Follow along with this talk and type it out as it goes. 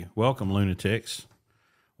Welcome, lunatics.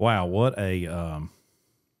 Wow, what a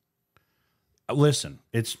listen.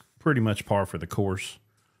 It's pretty much par for the course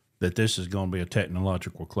that this is going to be a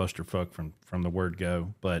technological clusterfuck from the word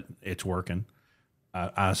go, but it's working.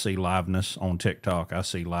 I see liveness on TikTok. I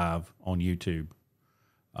see live on YouTube,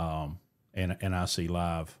 and I see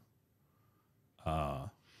live.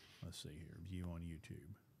 Let's see here, view on YouTube.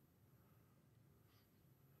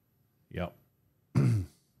 Yep.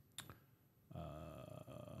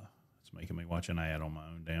 It's making me watch an ad on my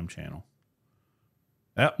own damn channel.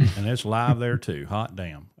 Yep, and it's live there too. Hot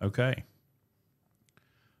damn. Okay.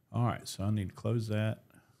 All right, so I need to close that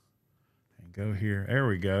and go here. There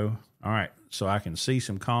we go. All right, so I can see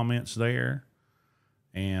some comments there,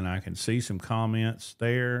 and I can see some comments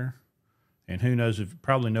there. And who knows, if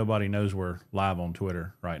probably nobody knows we're live on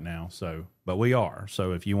Twitter right now. So, but we are.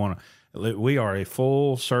 So if you want to, we are a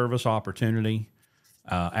full service opportunity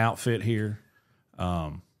outfit here.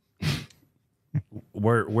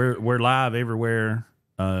 We're live everywhere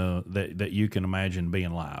that you can imagine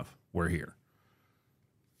being live. We're here.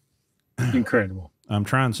 Incredible. I'm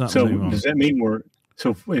trying something new. So does that mean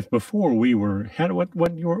if before we were,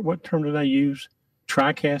 what term did I use?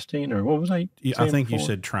 Tricasting, or what was I saying I think before? you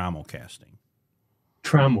said trimal casting.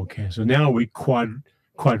 Trimal cast. So now are we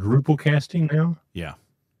quadruple casting now? Yeah.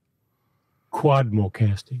 Quadmal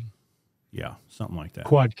casting. Yeah, something like that.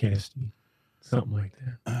 Quad casting. Something like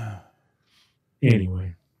that.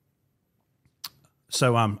 Anyway.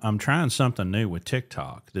 So I'm trying something new with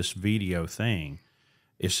TikTok. This video thing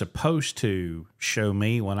is supposed to show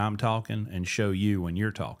me when I'm talking and show you when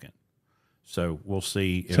you're talking. So we'll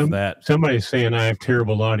see if somebody's saying I have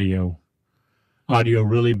terrible audio. Audio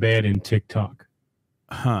really bad in TikTok.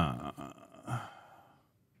 Huh.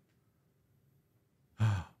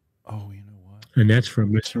 Oh, you know what? And that's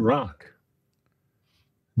from Mr. Rock.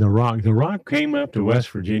 The Rock came up to West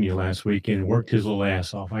Virginia last weekend and worked his little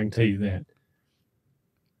ass off. I can tell you that.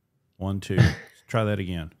 1, 2. Try that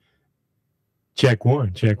again. Check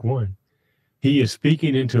one. He is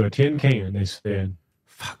speaking into a tin can, they said.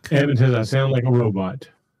 Fuck. Evan says, I sound like a robot.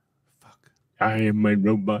 Fuck. I am a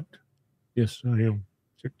robot. Yes, I am.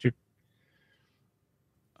 Chick.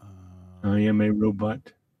 I am a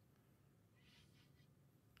robot.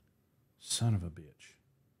 Son of a bitch.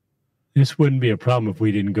 This wouldn't be a problem if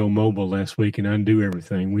we didn't go mobile last week and undo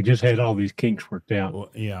everything. We just had all these kinks worked out.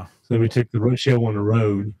 Well, yeah. So we took the show on the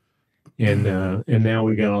road, and now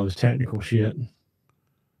we got all this technical shit.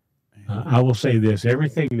 I will say this: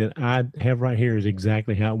 everything that I have right here is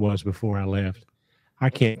exactly how it was before I left.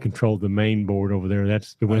 I can't control the main board over there.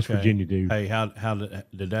 That's the West Virginia dude. Hey, how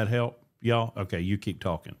did that help y'all? Okay, you keep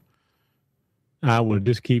talking. I will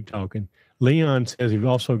just keep talking. Leon says you've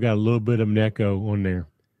also got a little bit of an echo on there.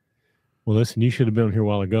 Well, listen, you should have been here a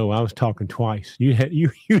while ago. I was talking twice. You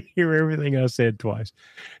hear everything I said twice.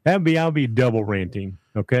 I'll be double ranting.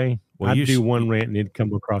 Okay. Well, I'd do one rant and it'd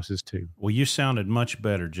come across as two. Well, you sounded much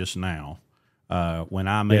better just now when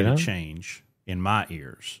I made a change in my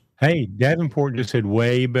ears. Hey, Davenport just said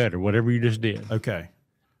way better. Whatever you just did. Okay.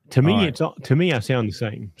 To me, I sound the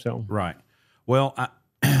same. So right. Well,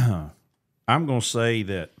 I'm going to say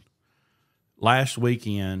that last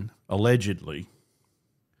weekend, allegedly,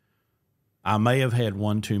 I may have had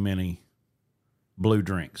one too many blue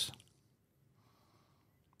drinks.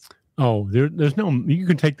 Oh, there's no. You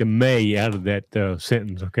can take the may out of that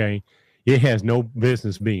sentence. Okay, it has no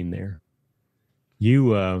business being there.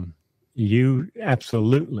 You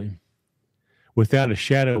absolutely, without a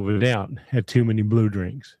shadow of a doubt, had too many blue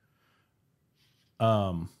drinks.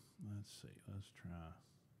 Let's see. Let's try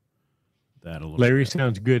that a little. Larry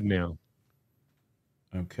sounds good now.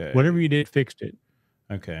 Okay. Whatever you did, fixed it.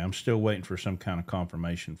 Okay, I'm still waiting for some kind of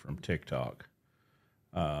confirmation from TikTok.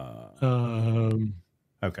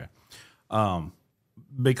 Okay.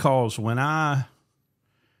 Because when I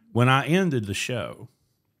ended the show,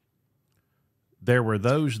 there were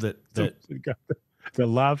those that the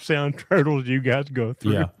live sound turtles you guys go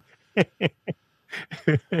through. Yeah.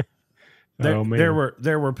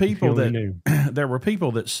 There were people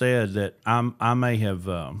that said that I may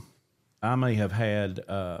have had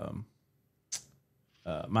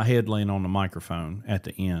my head laying on the microphone at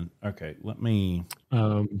the end. Okay, let me.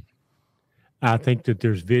 I think that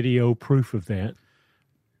there's video proof of that.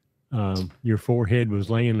 Your forehead was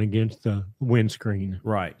laying against the windscreen.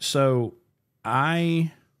 Right. So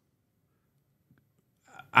I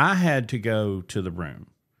had to go to the room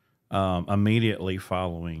immediately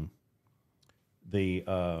following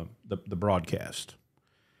the broadcast,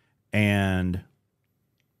 and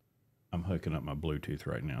I'm hooking up my Bluetooth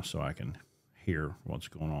right now so I can hear what's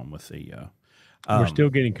going on with the. We're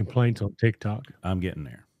still getting complaints on TikTok. I'm getting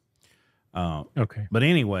there. Okay. But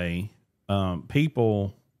anyway,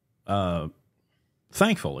 people,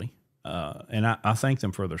 thankfully, and I thank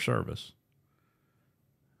them for their service.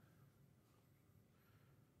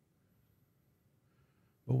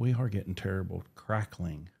 But we are getting terrible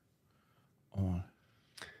crackling on.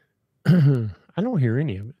 I don't hear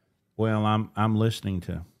any of it. Well, I'm listening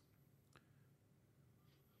to.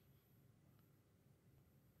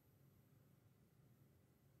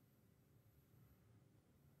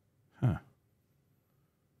 Huh.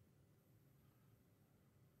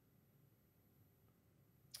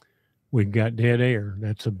 We got dead air.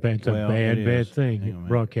 That's a bad thing in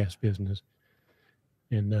broadcast business.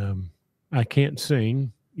 And I can't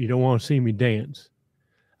sing. You don't want to see me dance.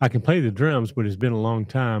 I can play the drums, but it's been a long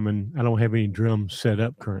time, and I don't have any drums set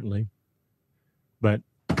up currently. But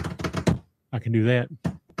I can do that.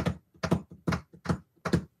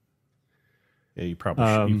 Yeah, you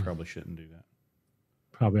probably shouldn't do that.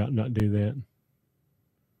 Probably ought not do that.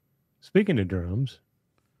 Speaking of drums,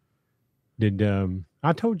 did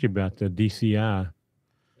I told you about the DCI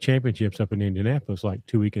championships up in Indianapolis like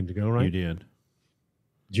 2 weekends ago, right? You did.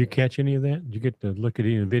 Did you catch any of that? Did you get to look at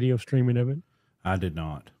any of the video streaming of it? I did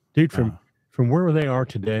not. Dude, from where they are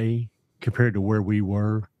today compared to where we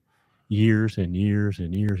were years and years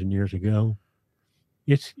and years and years ago,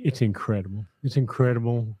 it's incredible. It's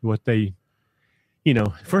incredible what they,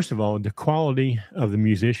 first of all, the quality of the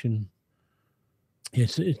musician,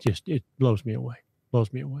 it blows me away.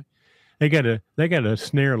 Blows me away. They got a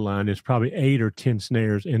snare line that's probably 8 or 10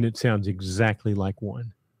 snares, and it sounds exactly like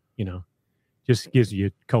one. Just gives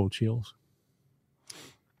you cold chills.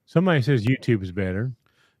 Somebody says YouTube is better.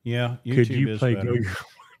 Yeah, YouTube could you is play better.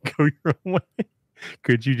 go your own way?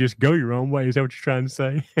 Could you just go your own way? Is that what you're trying to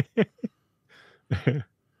say?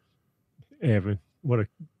 Evan, what a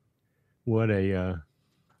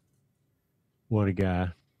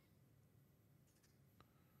guy.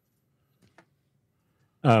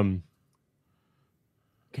 Can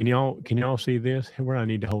y'all see this? Where I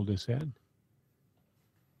need to hold this at?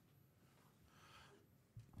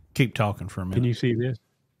 Keep talking for a minute. Can you see this?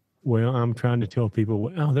 Well, I'm trying to tell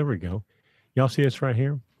people. Oh, there we go. Y'all see this right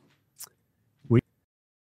here?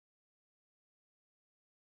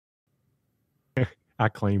 I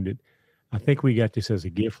claimed it. I think we got this as a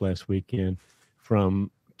gift last weekend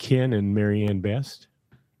from Ken and Marianne Best,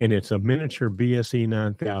 and it's a miniature BSE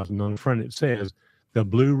 9000. On the front it says the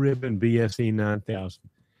Blue Ribbon BSE 9000.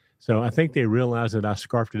 So I think they realized that I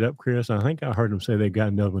scarfed it up, Chris. I think I heard them say they've got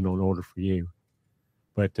another one on order for you.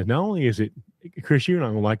 But not only is it, Chris, you're not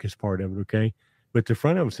going to like this part of it, okay? But the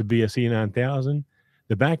front of it's a BSE 9000.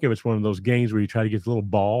 The back of it's one of those games where you try to get the little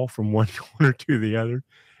ball from one corner to the other.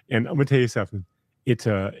 And I'm going to tell you something. It's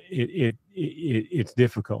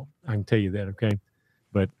difficult. I can tell you that, okay?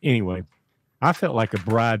 But anyway, I felt like a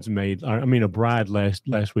bride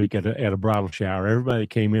last week at a bridal shower. Everybody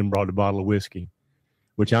came in, brought a bottle of whiskey,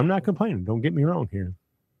 which I'm not complaining. Don't get me wrong here.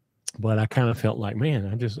 But I kind of felt like,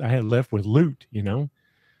 man, I had left with loot,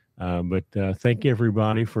 But thank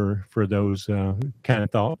everybody for those kind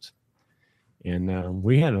of thoughts. And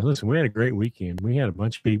we had a great weekend. We had a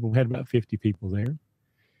bunch of people. We had about 50 people there.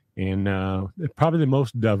 And probably the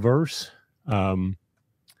most diverse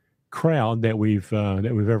crowd that we've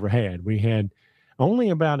ever had. We had only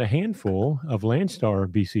about a handful of Landstar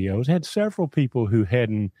BCOs. Had several people who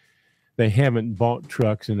haven't bought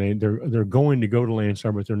trucks, and they're going to go to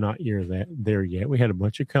Landstar, but they're not there yet. We had a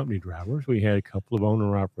bunch of company drivers. We had a couple of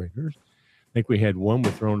owner operators. I think we had one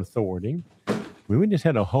with their own authority. We just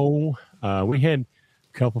had a whole. We had a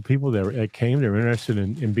couple of people that came. They were interested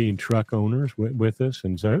in being truck owners with us,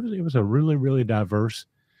 and so it was a really, really diverse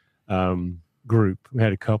group. We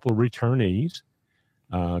had a couple of returnees.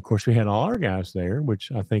 Of course, we had all our guys there,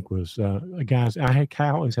 which I think was guys. I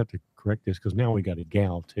always have to correct this because now we got a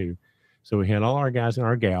gal too. So we had all our guys and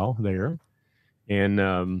our gal there, and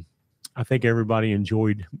I think everybody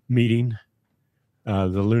enjoyed meeting the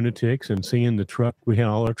lunatics and seeing the truck. We had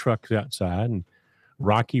all our trucks outside, and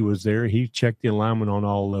Rocky was there. He checked the alignment on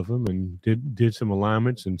all of them and did some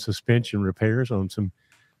alignments and suspension repairs on some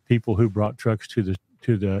people who brought trucks to the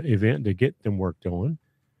event to get them worked on.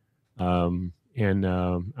 And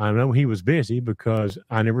I know he was busy because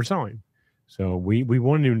I never saw him. So we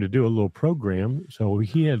wanted him to do a little program. So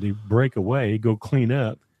he had to break away, go clean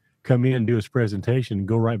up, come in, do his presentation, and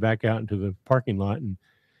go right back out into the parking lot and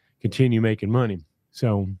continue making money.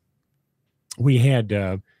 So we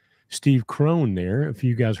had Steve Crone there. If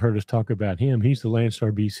you guys heard us talk about him, he's the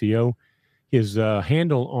Landstar BCO. His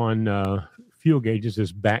handle on fuel gauges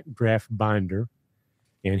is backdraft binder,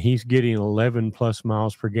 and he's getting 11 plus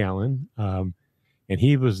miles per gallon. And and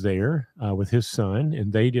he was there with his son,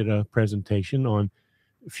 and they did a presentation on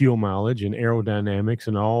fuel mileage and aerodynamics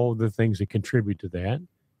and all the things that contribute to that.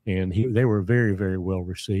 And they were very, very well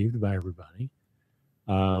received by everybody.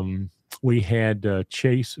 We had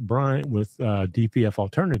Chase Bryant with DPF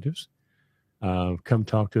Alternatives come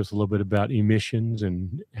talk to us a little bit about emissions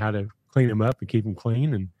and how to clean them up and keep them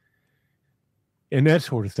clean and that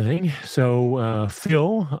sort of thing. So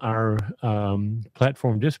Phil, our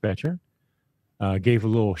platform dispatcher, gave a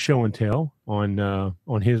little show and tell on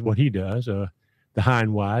what he does, the high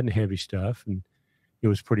and wide and heavy stuff, and it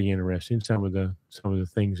was pretty interesting. Some of the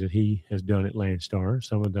things that he has done at Landstar,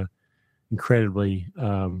 some of the incredibly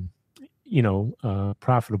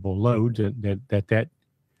profitable loads that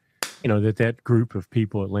group of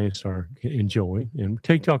people at Landstar enjoy, and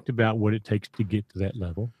he talked about what it takes to get to that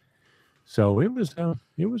level. So it was a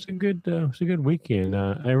good weekend.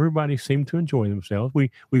 Everybody seemed to enjoy themselves.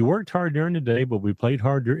 We worked hard during the day, but we played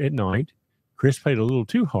hard at night. Chris played a little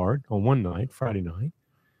too hard on one night, Friday night,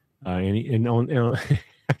 I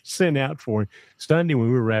sent out for Sunday when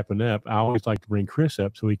we were wrapping up. I always like to bring Chris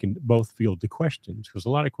up so we can both field the questions, because a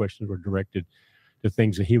lot of questions were directed to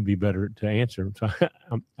things that he would be better to answer. So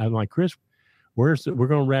I'm like, Chris, we're going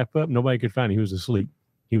to wrap up. Nobody could find him. He was asleep.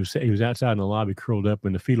 He was outside in the lobby, curled up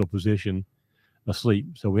in the fetal position, asleep.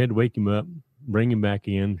 So we had to wake him up, bring him back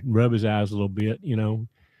in, rub his eyes a little bit. He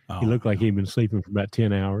looked like he'd been sleeping for about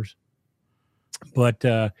 10 hours. But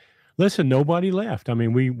listen, nobody left. I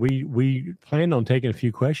mean, we planned on taking a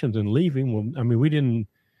few questions and leaving. Well, I mean, we didn't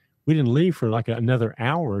leave for like another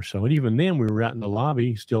hour or so, and even then, we were out in the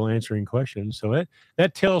lobby still answering questions. So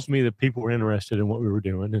that tells me that people were interested in what we were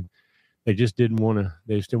doing, and they just didn't want to.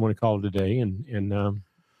 They just didn't want to call today, and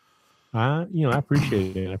I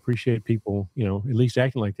appreciate it. I appreciate people, at least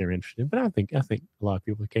acting like they're interested. But I think a lot of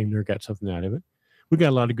people that came there got something out of it. We got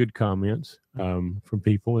a lot of good comments from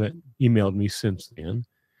people that emailed me since then.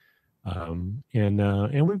 And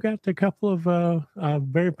we've got a couple of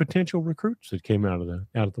very potential recruits that came out of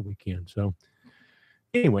the weekend. So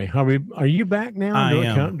anyway, are you back now? I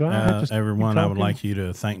am. Everyone, I would like you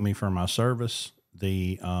to thank me for my service.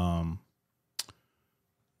 The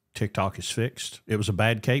TikTok is fixed. It was a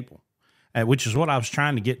bad cable, which is what I was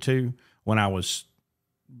trying to get to when I was,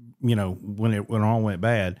 when it all went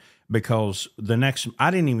bad. Because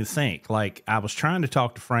I didn't even think, I was trying to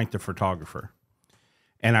talk to Frank, the photographer,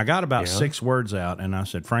 and I got about 6 words out, and I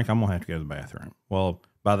said, Frank, I'm going to have to go to the bathroom. Well,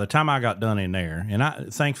 by the time I got done in there, and I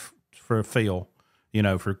thanks for Phil,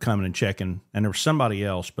 for coming and checking, and there was somebody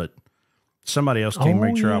else, but somebody else came to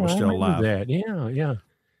make sure I was still alive. That. Yeah.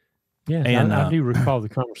 Yeah, and I do recall the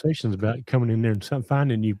conversations about coming in there and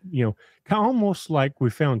finding you, almost like we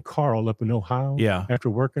found Carl up in Ohio. Yeah, after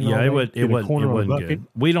working. Yeah, it wasn't good.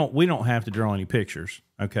 We don't have to draw any pictures,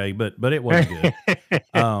 okay? But it wasn't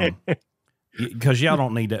good because y'all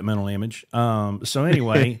don't need that mental image. So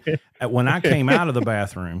anyway, when I came out of the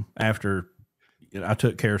bathroom after I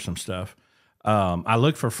took care of some stuff, I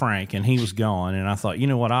looked for Frank and he was gone, and I thought, you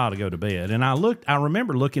know what, I ought to go to bed. And I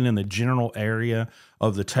remember looking in the general area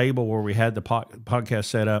of the table where we had the podcast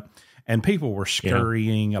set up, and people were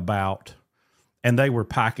scurrying about, and they were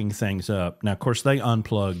packing things up. Now, of course, they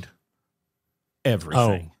unplugged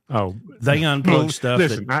everything. Oh, they unplugged stuff.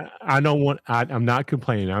 Listen, I'm not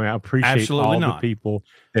complaining. I mean, I appreciate the people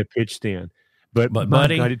that pitched in. But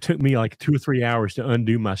buddy, God, it took me like 2 or 3 hours to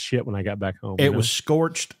undo my shit when I got back home. It was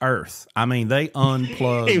scorched earth. I mean, they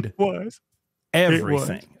unplugged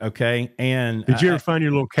everything. Okay. And did you ever find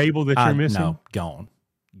your little cable that you're missing? No, gone.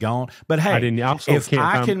 But hey, if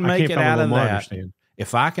I can make it out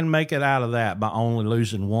of that by only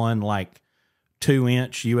losing one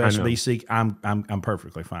 2-inch USB-C, I'm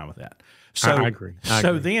perfectly fine with that. So I agree.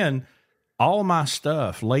 Then all my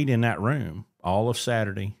stuff laid in that room all of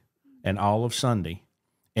Saturday and all of Sunday.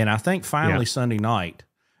 And I think finally Sunday night,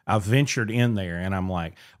 I ventured in there and I'm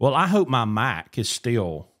like, well, I hope my Mac is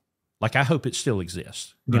still, I hope it still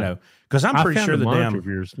exists, because I'm pretty sure the monitor of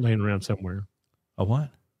yours laying around somewhere. A what?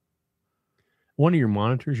 One of your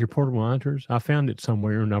monitors, your portable monitors. I found it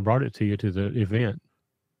somewhere and I brought it to you to the event.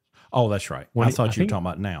 Oh, that's right. I thought you were talking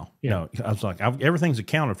about now. Yeah. No, I was like, everything's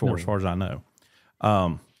accounted for as far as I know.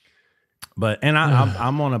 But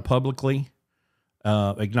I'm going to publicly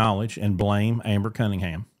acknowledge and blame Amber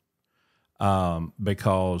Cunningham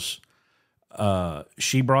because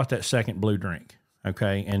she brought that second blue drink,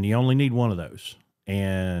 okay? And you only need one of those.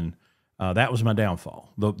 And that was my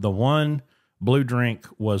downfall. The one blue drink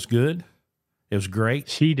was good. It was great.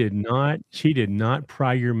 She did not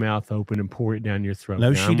pry your mouth open and pour it down your throat.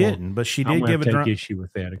 No, she didn't. But she did give a drink issue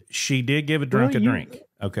with that. She did give a drink a drink.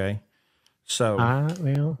 Okay. So,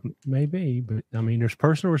 Well, maybe, but I mean, there's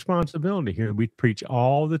personal responsibility here. We preach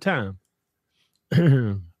all the time.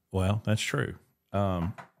 well, that's true.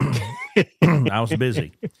 I was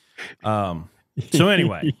busy. So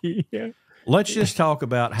anyway, Yeah. let's just talk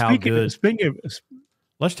about how good.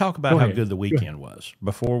 Let's talk about how good the weekend was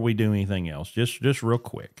before we do anything else. Just real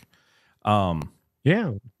quick.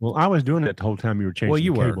 Yeah. Well, I was doing that the whole time you were changing. Well,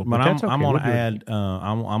 you the were, cable, but that's okay. I'm going We'll to do it. add.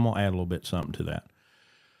 I'm going to add a little bit something to that.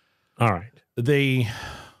 All right. I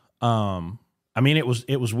mean, it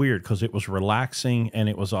was weird because it was relaxing and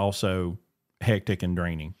it was also hectic and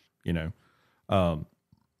draining. You know,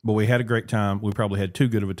 but we had a great time. We probably had too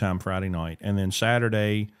good of a time Friday night, and then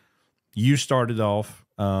Saturday, you started off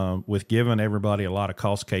with giving everybody a lot of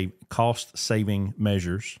cost saving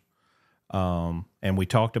measures, and we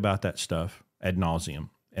talked about that stuff ad nauseum.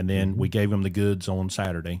 And then we gave them the goods on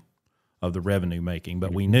Saturday of the revenue making,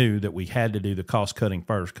 but we knew that we had to do the cost cutting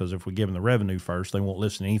first, because if we give them the revenue first, they won't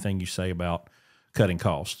listen to anything you say about cutting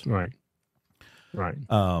costs. Right.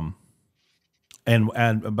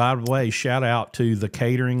 And by the way, shout out to the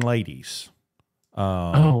catering ladies.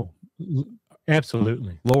 Absolutely.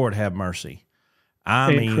 Lord have mercy.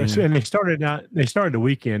 And they started the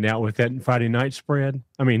weekend out with that Friday night spread.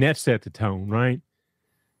 I mean, that set the tone, right?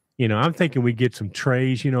 You know, I'm thinking we get some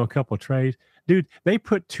trays, a couple of trays. Dude, they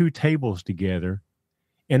put 2 tables together,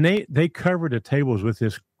 and they covered the tables with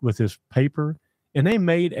this paper, and they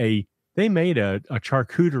made a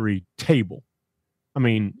charcuterie table. I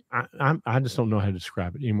mean, I just don't know how to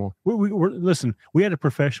describe it anymore. Listen, we had a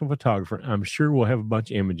professional photographer. I'm sure we'll have a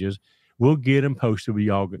bunch of images. We'll get them posted.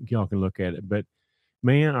 Y'all can look at it. But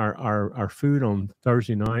man, our food on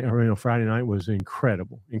Thursday night, or Friday night, was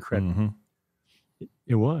incredible. Mm-hmm.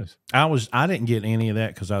 It was. I didn't get any of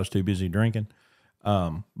that because I was too busy drinking.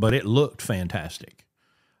 But it looked fantastic.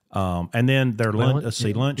 And then their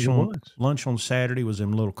lunch on Saturday was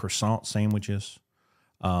them little croissant sandwiches.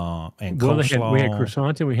 And coleslaw. We had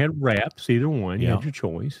croissants and we had wraps, either one. You had your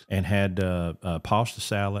choice. And had pasta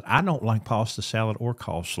salad. I don't like pasta salad or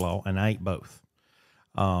coleslaw, and I ate both.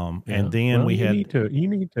 And then you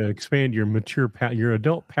need to expand your mature palate. Your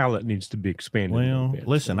adult palate needs to be expanded. Well,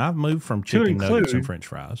 listen, I've moved from chicken nuggets and French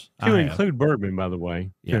fries to include bourbon, by the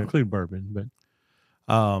way. Yeah. To include bourbon, but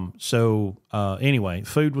anyway,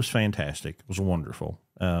 food was fantastic. It was wonderful.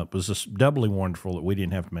 It was just doubly wonderful that we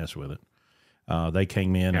didn't have to mess with it. They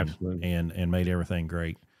came in and made everything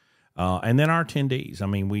great. And then our attendees, I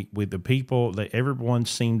mean, with the people, everyone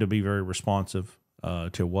seemed to be very responsive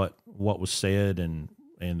to what was said and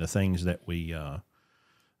the things that we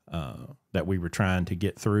were trying to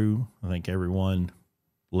get through. I think everyone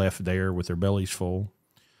left there with their bellies full.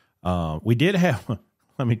 We did have,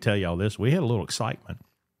 let me tell y'all this, we had a little excitement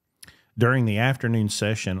during the afternoon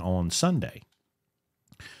session on Sunday.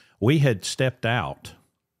 We had stepped out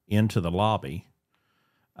into the lobby.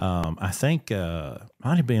 I think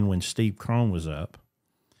might have been when Steve Crone was up,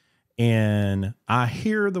 and I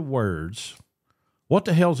hear the words, "What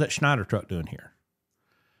the hell's that Schneider truck doing here?"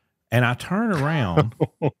 And I turn around,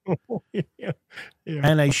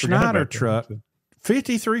 and a Schneider truck,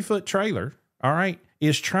 53-foot trailer, all right,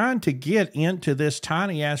 is trying to get into this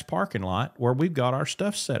tiny ass parking lot where we've got our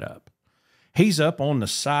stuff set up. He's up on the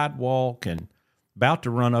sidewalk and about to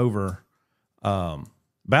run over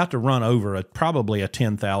probably a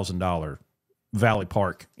 $10,000 Valley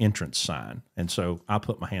Park entrance sign. And so I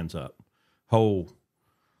put my hands up.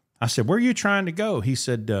 I said, "Where are you trying to go?" He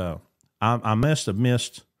said, I must have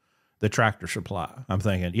missed the Tractor Supply. I'm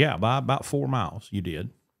thinking, yeah, by about 4 miles you did.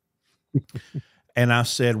 And I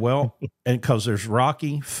said, well, and because there's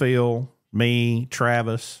Rocky, Phil, me,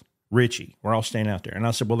 Travis, Richie, we're all standing out there. And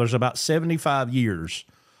I said, well, there's about 75 years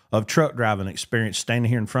of truck driving experience standing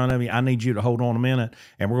here in front of you. I need you to hold on a minute,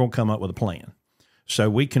 and we're going to come up with a plan. So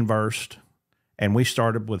we conversed, and we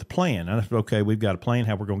started with a plan. And I said, okay, we've got a plan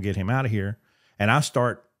how we're going to get him out of here. And I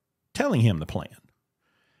start telling him the plan.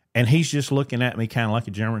 And he's just looking at me kind of like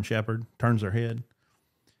a German Shepherd, turns their head.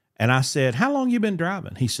 And I said, how long you been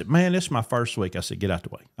driving? He said, man, this is my first week. I said, get out the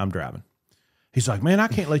way. I'm driving. He's like, man, I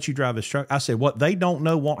can't let you drive this truck. I said, what they don't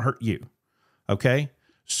know won't hurt you. Okay.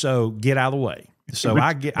 So get out of the way. So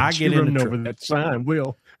I get in the truck. Over that sign,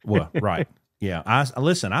 Will. Well, right. Yeah.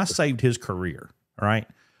 I saved his career. All right.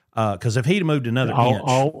 Cause if he'd moved another inch.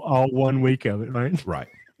 All 1 week of it. Right. Right.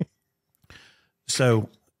 So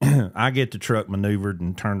I get the truck maneuvered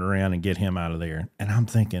and turned around and get him out of there. And I'm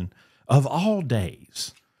thinking, of all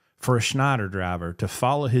days for a Schneider driver to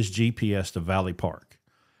follow his GPS to Valley Park,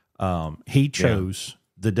 he chose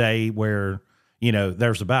the day where,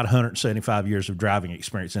 there's about 175 years of driving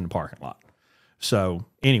experience in the parking lot. So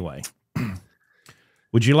anyway,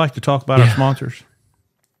 Would you like to talk about our sponsors?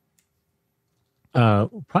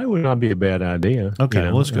 Probably would not be a bad idea. Okay,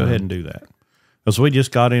 well, let's go ahead and do that. Because we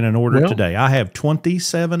just got in an order today. I have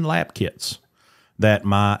 27 lap kits that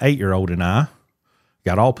my 8-year-old and I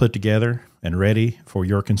got all put together and ready for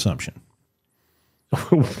your consumption.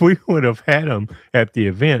 We would have had them at the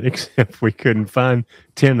event, except we couldn't find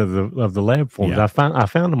 10 of the lab forms. Yeah. I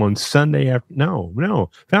found them on Sunday after. No,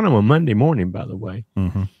 found them on Monday morning. By the way,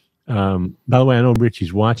 by the way, I know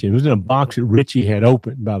Richie's watching. It was in a box that Richie had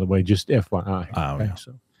opened. By the way, just FYI. Yeah.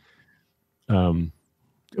 So,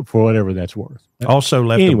 for whatever that's worth. Also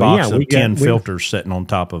left a box of 10 filters sitting on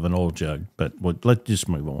top of an oil jug. But let's just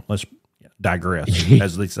move on. Let's digress,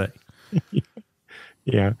 as they say.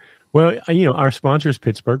 Yeah. Well, our sponsor is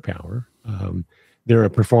Pittsburgh Power. They're a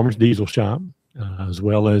performance diesel shop, as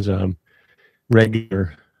well as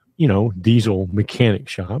regular, diesel mechanic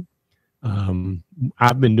shop.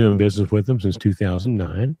 I've been doing business with them since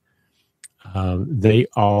 2009. They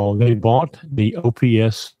bought the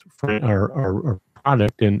OPS or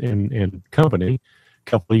product and company a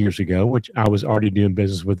couple of years ago, which I was already doing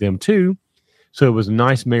business with them too. So it was a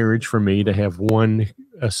nice marriage for me to have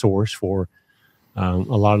a source for a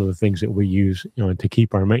lot of the things that we use to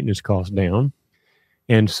keep our maintenance costs down.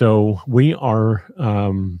 And so we are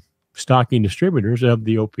stocking distributors of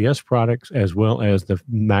the OPS products as well as the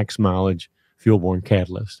max mileage fuel-borne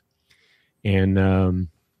catalyst. And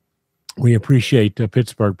we appreciate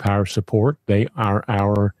Pittsburgh Power support. They are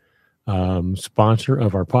our sponsor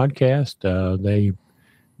of our podcast. They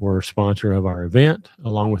were a sponsor of our event,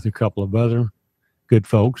 along with a couple of other good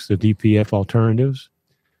folks, the DPF Alternatives,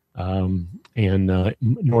 and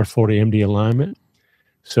North Florida MD Alignment.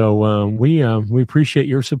 So we appreciate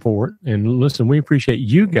your support, and listen, we appreciate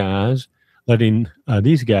you guys letting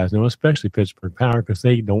these guys know, especially Pittsburgh Power, because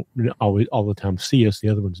they don't always all the time see us. The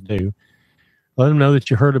other ones do. Let them know that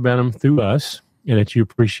you heard about them through us, and that you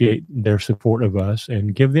appreciate their support of us,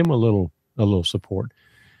 and give them a little support.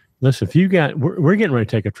 Listen, if you we're getting ready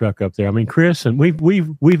to take a truck up there. I mean, Chris, and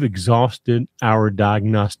we've exhausted our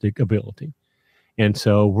diagnostic ability. And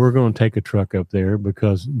so we're going to take a truck up there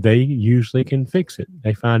because they usually can fix it.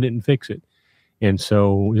 They find it and fix it. And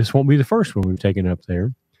so this won't be the first one we've taken up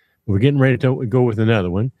there. We're getting ready to go with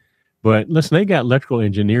another one. But listen, they got electrical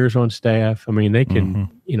engineers on staff. I mean, they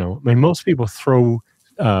can, most people throw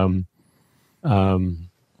ECMs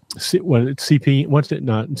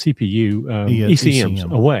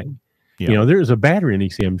away. Yeah. There's a battery in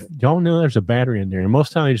ECM. Y'all know there's a battery in there. And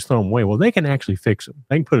most times they just throw them away. Well, they can actually fix them.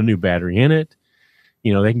 They can put a new battery in it.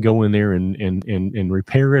 They can go in there and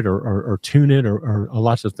repair it or tune it or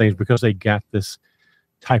lots of things because they got this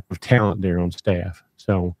type of talent there on staff.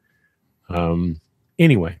 So,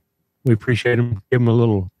 anyway, we appreciate them. Give them a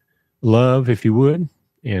little love, if you would.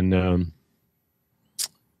 And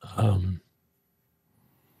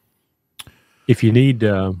if you need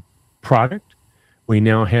product, we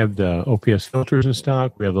now have the OPS filters in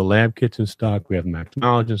stock. We have the lab kits in stock. We have max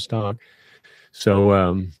mileage in stock. So,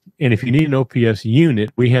 and if you need an OPS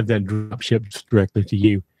unit, we have that drop shipped directly to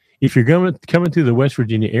you. If you're coming through the West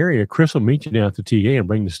Virginia area, Chris will meet you down at the TA and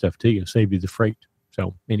bring the stuff to you, save you the freight.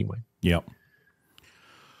 So, anyway. Yep.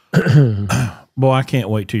 Boy, I can't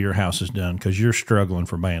wait till your house is done because you're struggling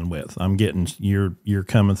for bandwidth. I'm getting you're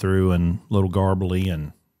coming through and a little garbly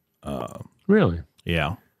and really,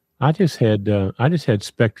 yeah. I just had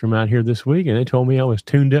Spectrum out here this week, and they told me I was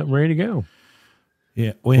tuned up and ready to go.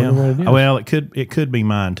 Yeah, well, it could be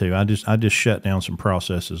mine too. I just shut down some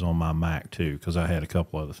processes on my Mac too because I had a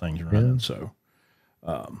couple other things running. Yeah. So,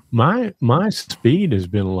 my speed has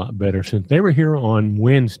been a lot better since they were here on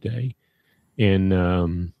Wednesday,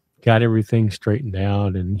 and got everything straightened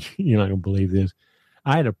out. And you're not gonna believe this.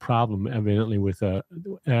 I had a problem evidently with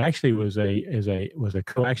actually was a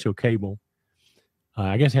coaxial cable.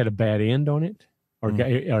 I guess it had a bad end on it, or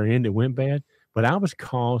end that went bad. But I was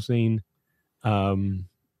causing the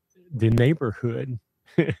neighborhood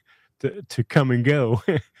to come and go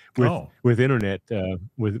with internet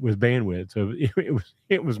with bandwidth. So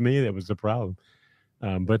it was me that was the problem.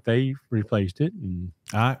 But they replaced it, and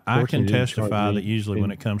I can testify that usually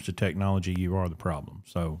when it comes to technology, you are the problem.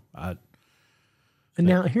 So And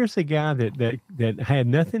now here's the guy that had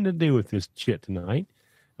nothing to do with this shit tonight.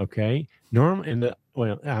 Okay, Norm and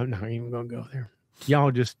I'm not even gonna go there.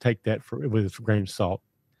 Y'all just take that with a grain of salt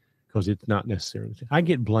because it's not necessarily. I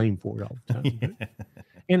get blamed for it all the time.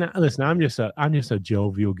 And listen, I'm just a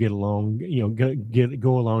jovial, get along,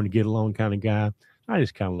 go along to get along kind of guy. I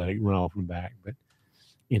just kind of let it run off the back, but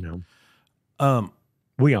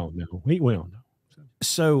we all know. We all know.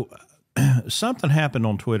 So something happened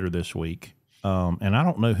on Twitter this week. and I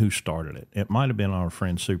don't know who started it. It might have been our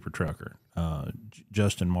friend Super Trucker,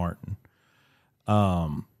 Justin Martin.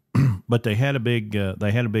 But they had a big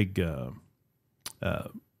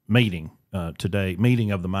meeting today,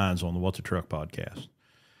 meeting of the minds on the What's a Truck podcast,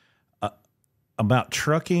 about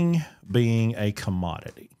trucking being a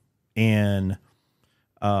commodity. And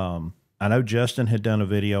I know Justin had done a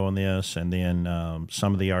video on this, and then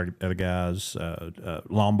some of the other guys,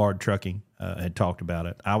 Lombard Trucking, had talked about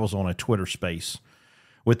it. I was on a Twitter space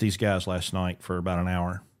with these guys last night for about an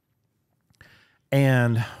hour,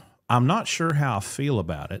 and I'm not sure how I feel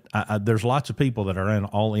about it. There's lots of people that are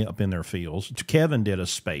all up in their fields. Kevin did a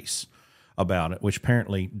space about it, which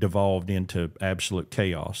apparently devolved into absolute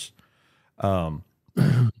chaos. And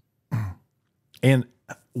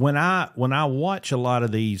when I watch a lot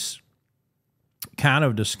of these kind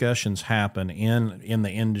of discussions happen in the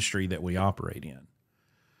industry that we operate in,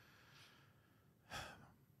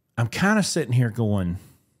 I'm kind of sitting here going,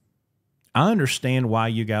 I understand why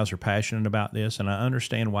you guys are passionate about this, and I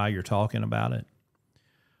understand why you're talking about it.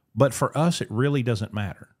 But for us, it really doesn't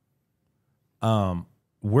matter.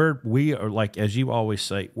 We are, like, as you always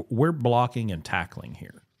say, we're blocking and tackling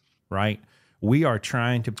here, right? We are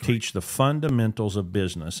trying to teach the fundamentals of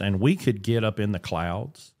business, and we could get up in the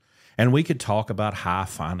clouds, and we could talk about high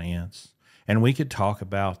finance, and we could talk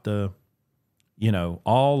about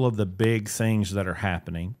all of the big things that are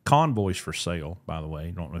happening. Convoy's for sale, by the way.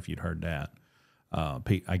 I don't know if you'd heard that.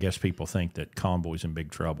 I guess people think that Convoy's in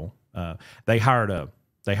big trouble. They hired a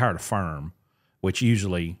firm, which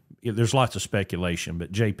usually there's lots of speculation,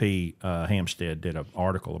 but JP Hampstead did an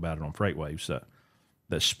article about it on FreightWaves.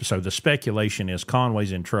 So the speculation is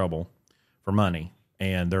Convoy's in trouble for money,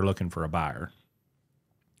 and they're looking for a buyer.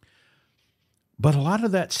 But a lot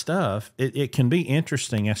of that stuff, it can be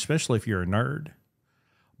interesting, especially if you're a nerd.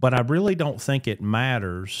 But I really don't think it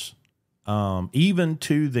matters, even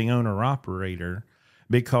to the owner-operator,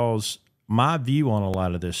 because my view on a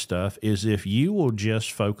lot of this stuff is if you will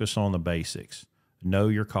just focus on the basics, know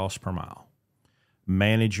your cost per mile,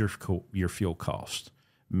 manage your fuel cost,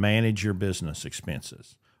 manage your business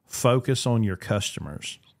expenses, focus on your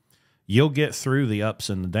customers, you'll get through the ups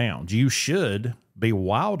and the downs. You should be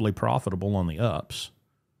wildly profitable on the ups,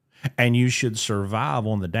 and you should survive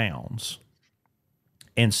on the downs.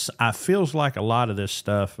 And I feels like a lot of this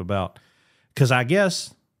stuff about, because I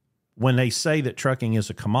guess when they say that trucking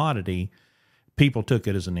is a commodity, people took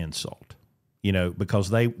it as an insult,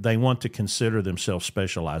 because they want to consider themselves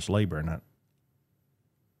specialized labor. And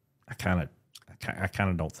I kind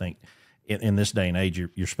of don't think in this day and age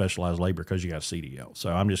you're specialized labor because you got a CDL.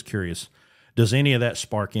 So I'm just curious, does any of that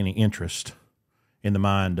spark any interest in the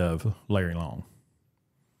mind of Larry Long?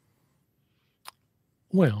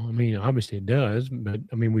 Well, I mean, obviously it does, but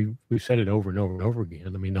I mean, we've said it over and over and over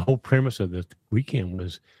again. I mean, the whole premise of this weekend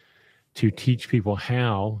was to teach people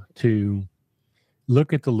how to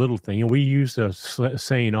look at the little thing. And we used a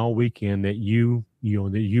saying all weekend that you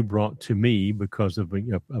brought to me because of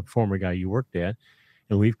a former guy you worked at,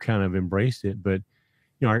 and we've kind of embraced it. But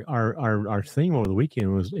our theme over the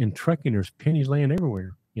weekend was, in trucking, there's pennies laying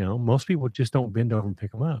everywhere. Most people just don't bend over and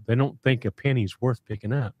pick them up. They don't think a penny's worth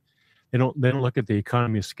picking up. They don't look at the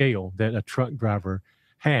economy of scale that a truck driver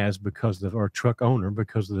has or truck owner,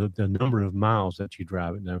 because of the number of miles that you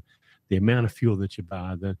drive it, the amount of fuel that you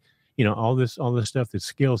buy, all this stuff that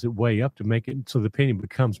scales it way up to make it so the penny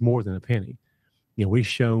becomes more than a penny. We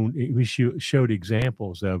showed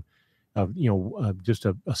examples of just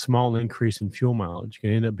a small increase in fuel mileage can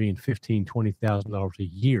end up being $15,000-$20,000 a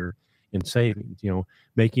year in savings.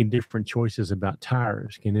 Making different choices about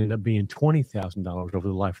tires can end up being $20,000 over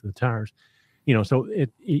the life of the tires. So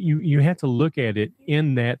you have to look at it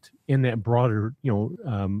in that broader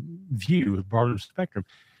view, broader spectrum.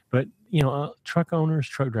 But truck owners,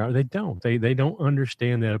 truck drivers, they don't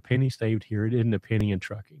understand that a penny saved here, it isn't a penny in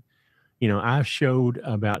trucking. I've showed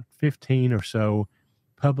about 15 or so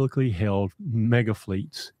publicly held mega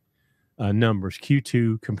fleets numbers,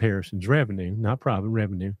 Q2 comparisons, revenue, not profit,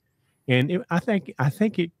 revenue. And I think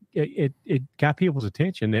it got people's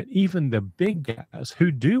attention that even the big guys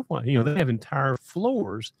who do want, they have entire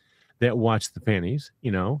floors that watch the pennies,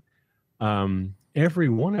 every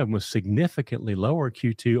one of them was significantly lower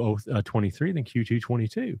Q2 23 than Q2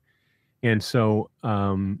 22. And so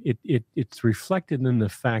it's reflected in the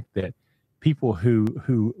fact that people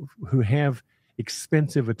who have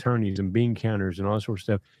expensive attorneys and bean counters and all that sort of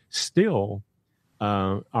stuff still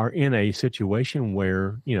are in a situation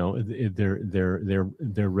where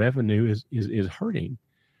their revenue is hurting.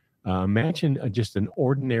 Imagine just an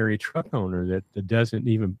ordinary truck owner that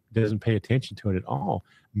doesn't pay attention to it at all.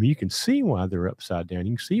 I mean, you can see why they're upside down.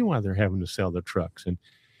 You can see why they're having to sell their trucks and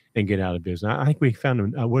get out of business. I think we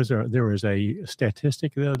found there was a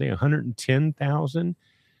statistic the other day: 110,000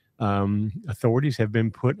 authorities have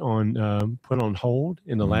been put on hold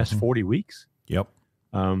in the last 40 weeks. Yep.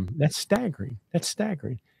 That's staggering. That's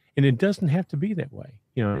staggering. And it doesn't have to be that way.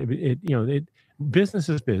 Business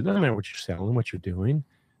is business. It doesn't matter what you're selling, what you're doing.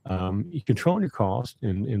 You control your cost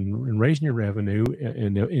and raising your revenue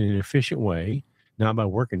in an efficient way, not by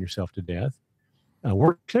working yourself to death.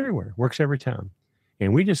 Works everywhere, works every time.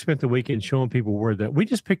 And we just spent the weekend showing people we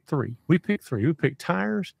just picked three. We picked three. We picked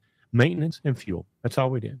tires, maintenance, and fuel. That's all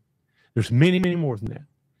we did. There's many, many more than that.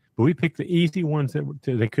 But we picked the easy ones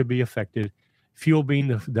that could be affected. Fuel being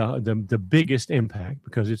the biggest impact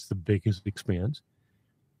because it's the biggest expense.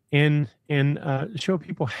 And show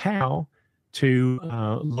people how to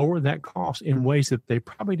lower that cost in ways that they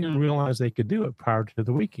probably didn't realize they could do it prior to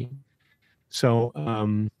the weekend. So,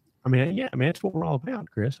 that's what we're all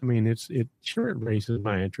about, Chris. I mean, it raises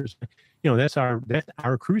my interest. That's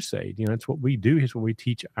our crusade. That's what we do. It's what we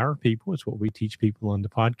teach our people. It's what we teach people on the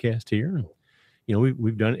podcast here.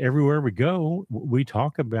 We've done it everywhere we go. We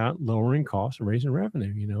talk about lowering costs and raising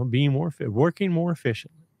revenue, being working more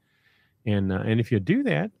efficiently. And if you do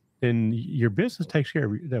that, then your business takes care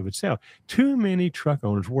of itself. Too many truck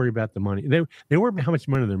owners worry about the money. They worry about how much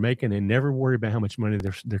money they're making. They never worry about how much money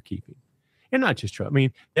they're keeping. And not just truck. I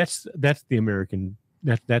mean, that's the American,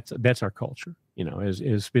 that's our culture,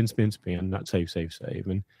 is spin, spin, spin, not save, save, save.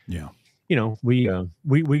 And yeah. We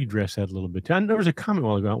address that a little bit. And there was a comment a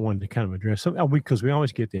while ago I wanted to kind of address because we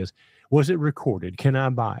always get this. Was it recorded? Can I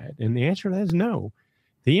buy it? And the answer to that is no.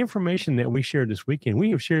 The information that we shared this weekend,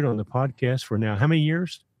 we have shared on the podcast for now, how many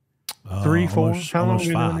years? 3, 4? How long have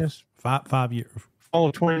we been doing this? 5 years. All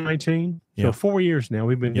of 2019. Yeah. So 4 years now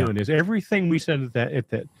we've been doing this. Everything we said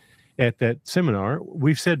at that seminar,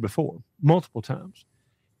 we've said before multiple times.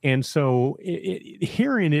 And so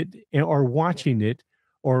hearing it or watching it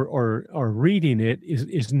or reading it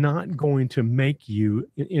is not going to make you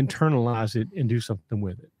internalize it and do something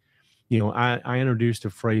with it. I introduced a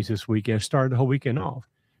phrase this weekend, started the whole weekend off: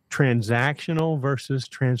 transactional versus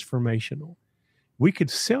transformational. We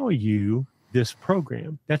could sell you this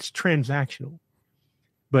program that's transactional,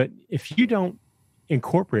 but if you don't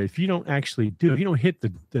incorporate, if you don't actually do, if you don't hit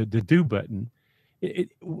the do button,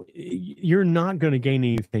 you're not going to gain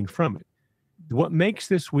anything from it. What makes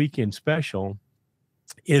this weekend special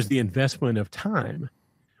is the investment of time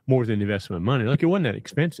more than the investment of money. Look, it wasn't that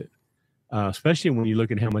expensive, especially when you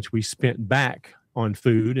look at how much we spent back on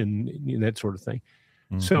food and that sort of thing.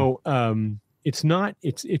 Mm-hmm. So it's not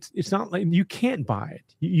like you can't buy it.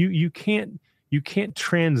 You can't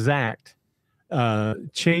transact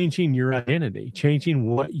changing your identity, changing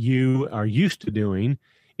what you are used to doing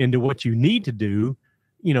into what you need to do,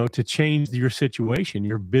 to change your situation,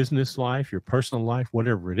 your business life, your personal life,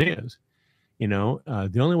 whatever it is.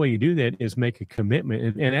 The only way you do that is make a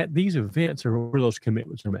commitment. And at these events are where those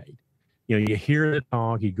commitments are made. You hear the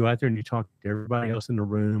talk, you go out there and you talk to everybody else in the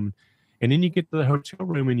room. And then you get to the hotel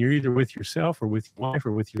room and you're either with yourself or with your wife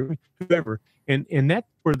or with your whoever. And that's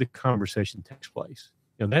where the conversation takes place.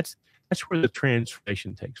 That's where the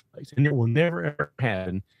transformation takes place. And it will never, ever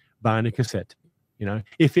happen buying a cassette tape.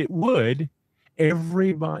 If it would,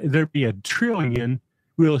 there'd be 1 trillion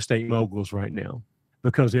real estate moguls right now,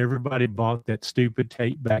 because everybody bought that stupid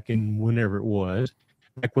tape back in whenever it was,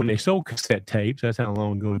 back when they sold cassette tapes. That's how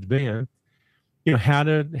long ago it's been. How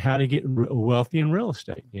to get wealthy in real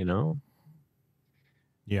estate.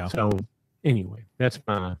 Yeah. So anyway, that's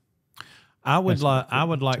my. I would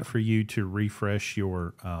like for you to refresh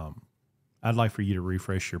your. I'd like for you to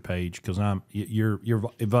refresh your page, because your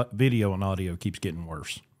video and audio keeps getting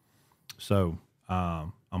worse. So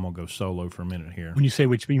I'm gonna go solo for a minute here. When you say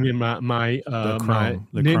which, you mean my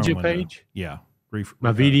Ninja Chrome page? Yeah.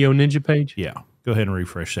 My video Ninja page? Yeah. Go ahead and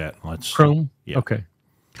refresh that. Let's Chrome? Yeah. Okay.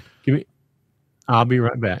 I'll be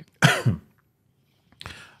right back.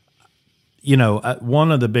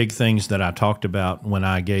 One of the big things that I talked about when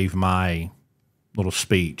I gave my little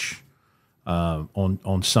speech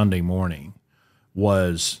on Sunday morning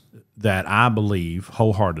was that I believe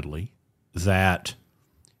wholeheartedly that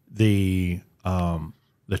the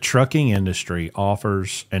trucking industry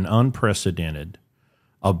offers an unprecedented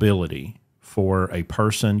ability for a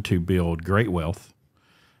person to build great wealth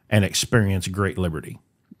and experience great liberty.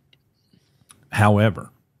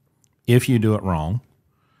 However, if you do it wrong,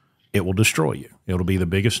 it will destroy you. It'll be the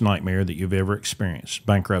biggest nightmare that you've ever experienced: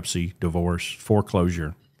 bankruptcy, divorce,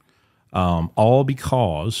 foreclosure, all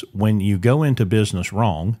because when you go into business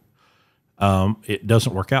wrong, it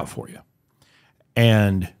doesn't work out for you.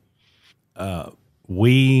 And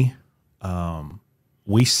we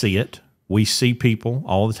see it. We see people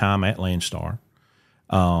all the time at Landstar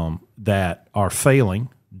that are failing,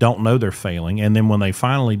 don't know they're failing, and then when they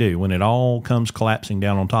finally do, when it all comes collapsing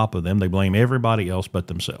down on top of them, they blame everybody else but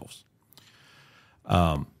themselves.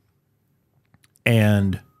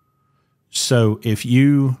 And so if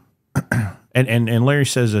you and Larry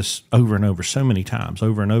says this over and over so many times,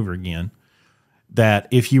 over and over again, that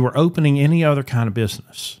if you were opening any other kind of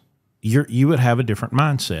business, you would have a different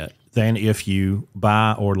mindset than if you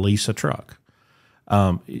buy or lease a truck.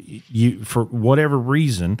 You, for whatever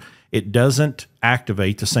reason, it doesn't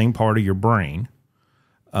activate the same part of your brain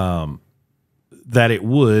that it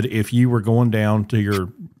would if you were going down to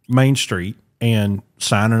your main street and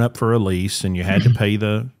signing up for a lease, and you had to pay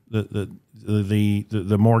the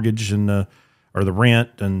mortgage and the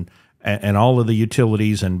rent and all of the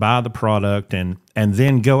utilities and buy the product and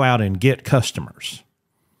then go out and get customers.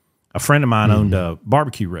 A friend of mine owned a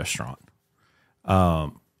barbecue restaurant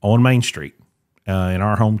on Main Street in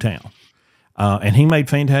our hometown, and he made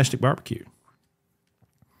fantastic barbecue.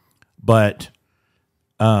 But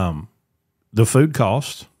the food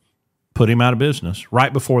cost put him out of business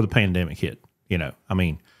right before the pandemic hit. You know, I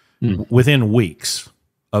mean, within weeks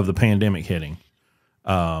of the pandemic hitting,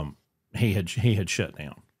 he had shut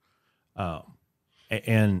down.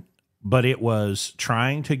 But it was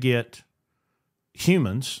trying to get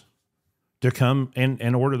humans to come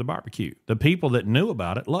and order the barbecue. The people that knew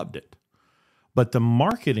about it loved it, but the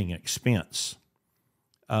marketing expense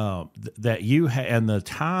that you and the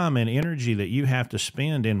time and energy that you have to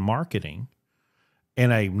spend in marketing in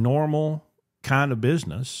a normal kind of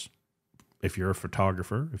business, if you're a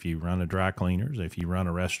photographer, if you run a dry cleaners, if you run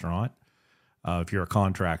a restaurant, if you're a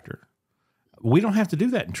contractor, we don't have to do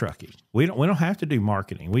that in trucking. We don't have to do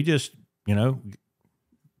marketing. We just,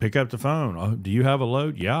 pick up the phone. Oh, do you have a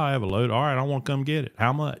load? Yeah, I have a load. All right, I want to come get it.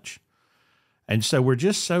 How much? And so we're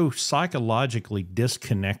just so psychologically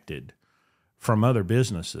disconnected from other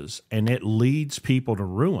businesses, and it leads people to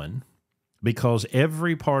ruin because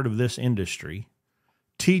every part of this industry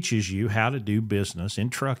teaches you how to do business in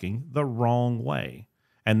trucking the wrong way.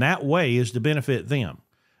 And that way is to benefit them.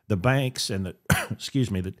 The banks and the,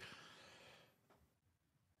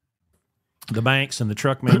 the banks and the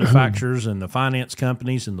truck manufacturers and the finance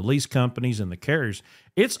companies and the lease companies and the carriers,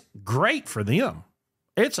 it's great for them.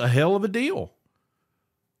 It's a hell of a deal.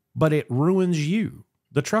 But it ruins you,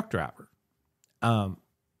 the truck driver. And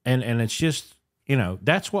it's just,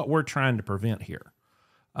 that's what we're trying to prevent here.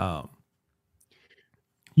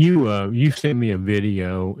 You sent me a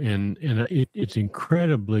video, and it's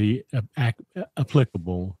incredibly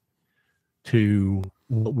applicable to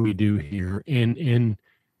what we do here. And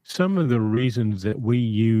some of the reasons that we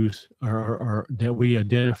use or that we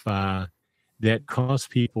identify that cause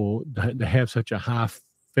people to have such a high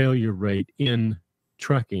failure rate in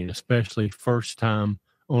trucking, especially first-time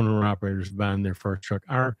owner-operators buying their first truck,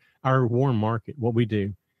 our warm market, what we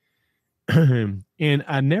do. And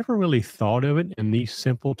I never really thought of it in these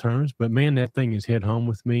simple terms, but man, that thing has hit home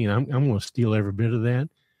with me, and I'm going to steal every bit of that.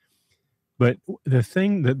 But the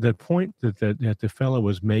thing the point that the fellow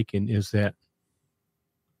was making is that,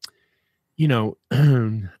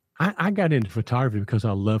 I got into photography because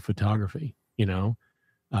I love photography.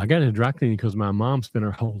 I got into dry cleaning because my mom spent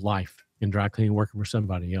her whole life in dry cleaning working for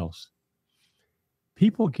somebody else.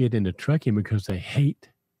 People get into trucking because they hate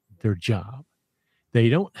their job. They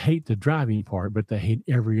don't hate the driving part, but they hate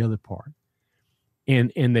every other part.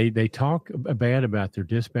 And they talk bad about their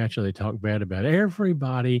dispatcher. They talk bad about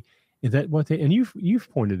everybody. And you've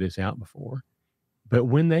pointed this out before, but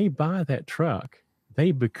when they buy that truck,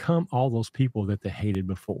 they become all those people that they hated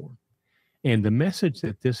before. And the message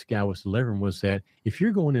that this guy was delivering was that if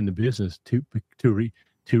you're going into business to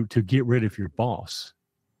get rid of your boss,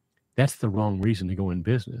 that's the wrong reason to go in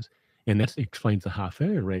business. And that explains the high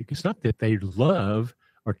failure rate. It's not that they love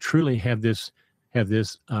or truly have this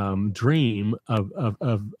dream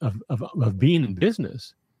of being in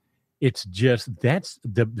business. It's just that's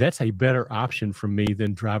a better option for me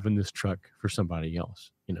than driving this truck for somebody else,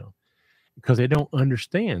 because they don't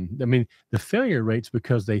understand. I mean, the failure rates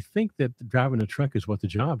because they think that driving a truck is what the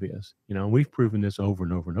job is. We've proven this over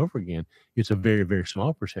and over and over again. It's a very, very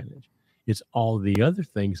small percentage. It's all the other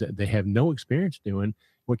things that they have no experience doing,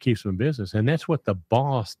 what keeps them in business. And that's what the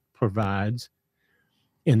boss provides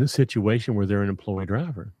in the situation where they're an employee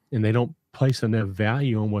driver. And they don't place enough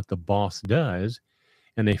value on what the boss does.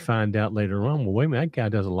 And they find out later on, well, wait a minute, that guy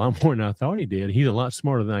does a lot more than I thought he did. He's a lot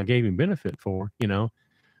smarter than I gave him benefit for,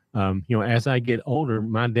 As I get older,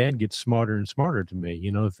 my dad gets smarter and smarter to me.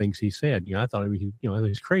 The things he said. I thought he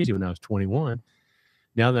was crazy when I was 21.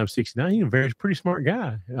 Now that I'm 69, he's a pretty smart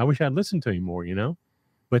guy. I wish I'd listened to him more.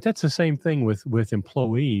 But that's the same thing with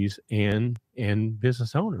employees and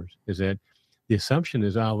business owners. Is that the assumption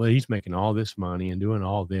is, oh, well, he's making all this money and doing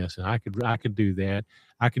all this, and I could do that.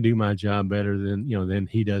 I could do my job better than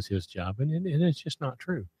he does his job, and it's just not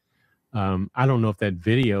true. I don't know if that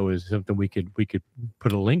video is something we could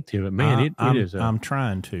put a link to, but man, it is. I'm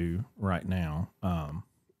trying to right now.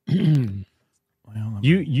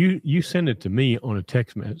 You send it to me on a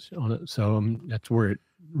text message on it, so that's where it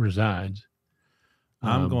resides.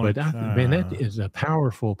 I'm going. Man, that is a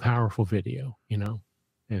powerful video,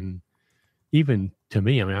 and even to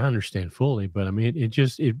me, I understand fully, but it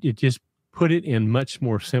just put it in much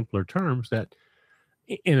more simpler terms that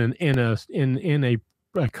in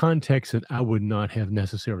a context that I would not have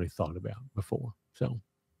necessarily thought about before. So,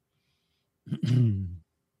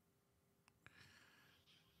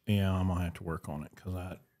 yeah, I'm gonna have to work on it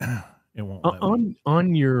because it won't.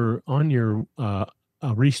 On your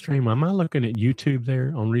Restream, am I looking at YouTube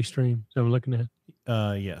there on Restream? So I'm looking at.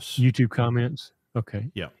 Yes. YouTube comments.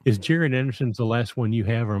 Okay. Yeah. Is Jared Anderson's the last one you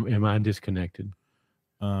have, or am I disconnected?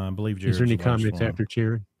 I believe Jared's. Is there any comments after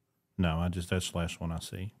Jared? No, that's the last one I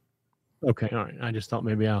see. Okay, all right. I just thought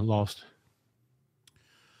maybe I lost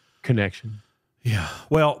connection. Yeah.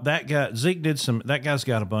 Well, that guy Zeke did some. That guy's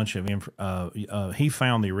got a bunch of he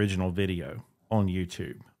found the original video on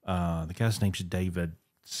YouTube. The guy's name's David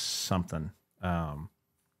something.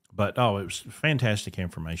 But it was fantastic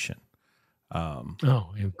information.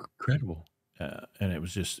 Incredible. And it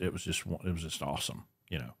was just awesome.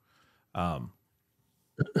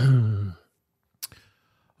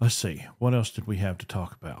 Let's see. What else did we have to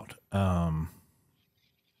talk about?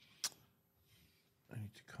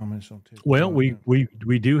 Comments on TikTok. Well,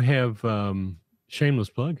 we do have shameless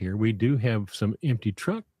plug here. We do have some empty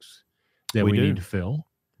trucks that we need to fill.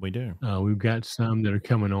 We do. We've got some that are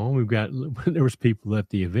coming on. There was people at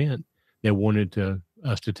the event that wanted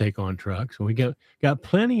us to take on trucks. So we got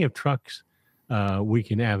plenty of trucks we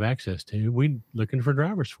can have access to. We're looking for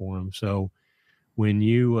drivers for them. So when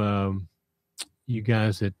you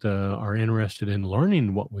guys that are interested in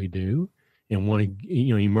learning what we do and want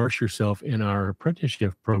to immerse yourself in our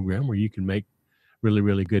apprenticeship program where you can make really,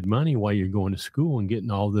 really good money while you're going to school and getting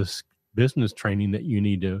all this business training that you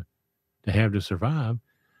need to have to survive,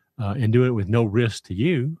 and do it with no risk to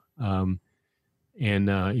you.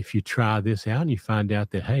 If you try this out and you find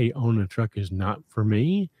out that, hey, owning a truck is not for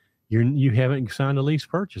me, you haven't signed a lease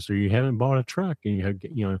purchase or you haven't bought a truck,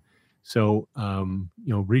 and so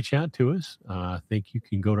reach out to us. I think you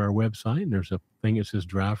can go to our website and there's a thing that says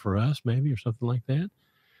 "Drive for Us" maybe or something like that,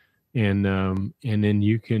 and then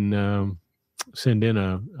you can send in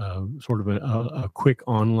a sort of a quick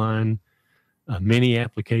online mini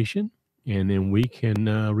application. And then we can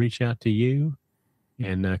reach out to you.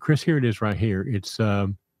 And Chris, here it is right here. It's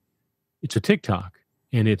a TikTok,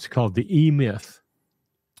 and it's called the E-Myth.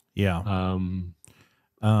 Yeah.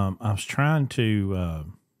 I was trying to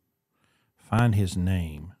find his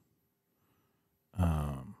name.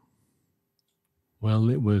 Well,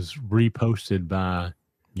 it was reposted by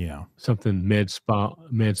something Med Spa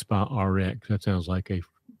RX. That sounds like a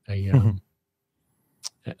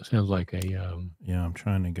That sounds like a I'm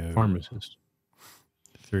trying to go pharmacist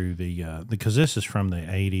through because this is from the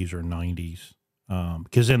 80s or 90s.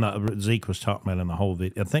 Because Zeke was talking about in the whole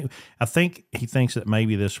video. I think he thinks that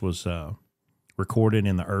maybe this was recorded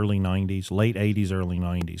in the early 90s, late 80s, early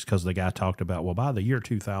 90s. Because the guy talked about by the year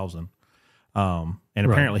 2000, and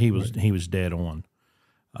apparently he was dead on.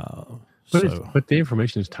 But the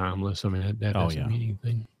information is timeless. I mean that doesn't mean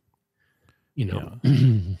anything. Yeah.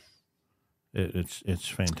 It's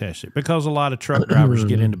fantastic because a lot of truck drivers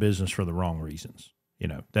get into business for the wrong reasons.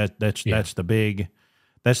 That's the big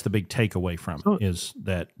takeaway from it is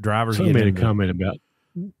that drivers get made a comment about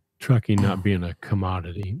trucking not being a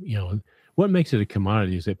commodity. What makes it a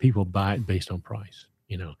commodity is that people buy it based on price.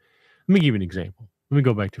 Let me give you an example. Let me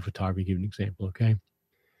go back to photography, give you an example, okay?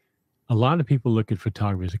 A lot of people look at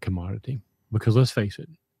photography as a commodity because let's face it,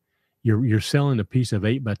 you're selling a piece of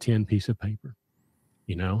 8x10 piece of paper,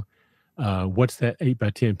 what's that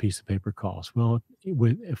 8x10 piece of paper cost? Well,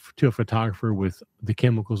 to a photographer with the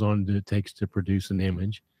chemicals on it takes to produce an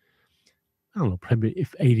image, I don't know, probably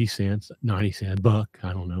if 80 cents, 90 cents, $1,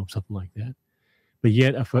 I don't know, something like that. But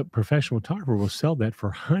yet a professional photographer will sell that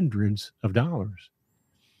for hundreds of dollars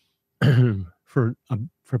for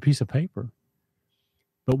a piece of paper.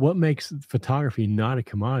 But what makes photography not a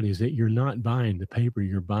commodity is that you're not buying the paper,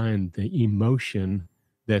 you're buying the emotion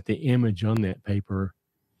that the image on that paper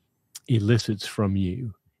elicits from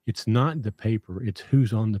you. It's not the paper, it's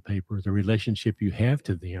who's on the paper, the relationship you have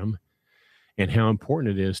to them, and how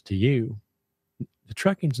important it is to you. The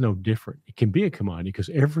trucking's no different. It can be a commodity because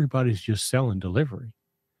everybody's just selling delivery.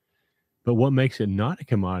 But what makes it not a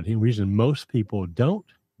commodity, and the reason most people don't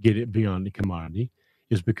get it beyond the commodity,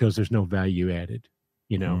 is because there's no value added.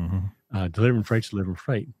 You know, delivering freight's delivering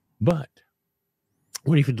freight. But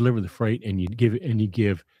what if you deliver the freight and you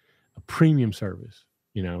give a premium service?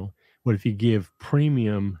 You know, what if you give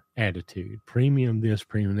premium attitude, premium this,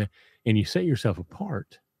 premium that, and you set yourself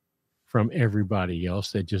apart from everybody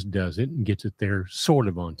else that just does it and gets it there sort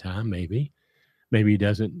of on time, maybe he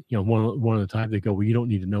doesn't, you know, one of the type that go, well, you don't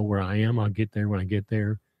need to know where I am. I'll get there when I get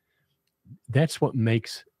there. That's what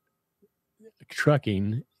makes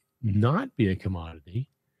trucking not be a commodity,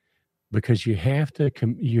 because you have to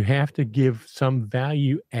give some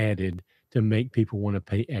value added to make people want to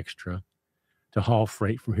pay extra to haul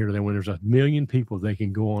freight from here to there when there's a million people they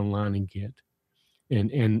can go online and get.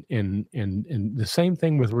 And the same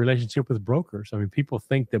thing with relationship with brokers. I mean, people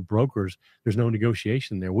think that brokers, there's no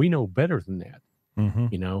negotiation there. We know better than that.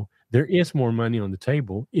 You know, there is more money on the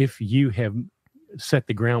table if you have set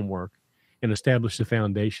the groundwork and established the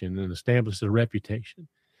foundation and established the reputation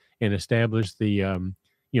and established the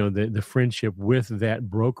the friendship with that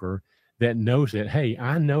broker that knows that, hey,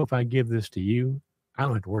 I know if I give this to you, I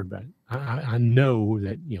don't have to worry about it. I know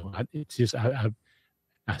that, you know, it's just I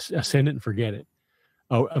send it and forget it.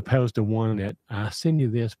 Oh, opposed to one that I send you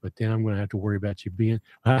this, but then I'm going to have to worry about you being,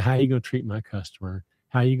 how are you going to treat my customer?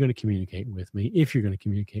 How are you going to communicate with me if you're going to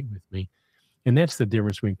communicate with me? And that's the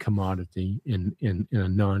difference between commodity and a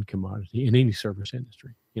non-commodity in any service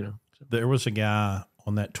industry, you know. So. There was a guy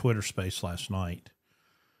on that Twitter space last night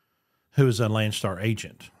who is a Landstar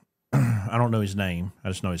agent. I don't know his name. I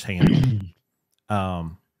just know his handle.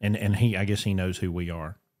 And he, I guess he knows who we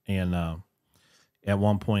are. And at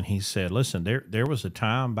one point he said, listen, there was a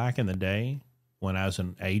time back in the day when I was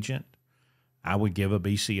an agent, I would give a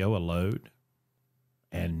BCO a load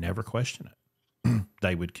and never question it.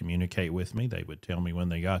 They would communicate with me. They would tell me when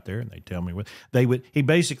they got there, and they'd tell me what they would. He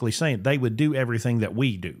basically saying they would do everything that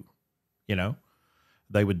we do, you know.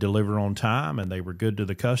 They would deliver on time, and they were good to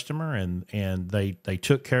the customer, and they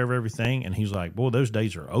took care of everything. And he's like, boy, those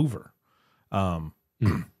days are over. You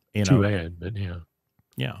know, too bad, but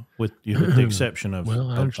yeah, with the exception of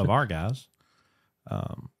of our guys.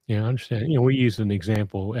 Yeah, I understand. You know, we used an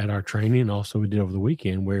example at our training, and also we did over the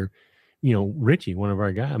weekend where, you know, Richie, one of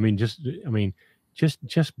our guys.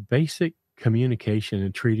 Just basic communication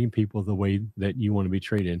and treating people the way that you want to be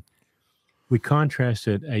treated. We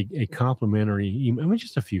contrasted a complimentary,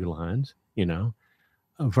 just a few lines, you know,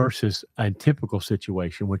 versus a typical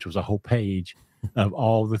situation, which was a whole page of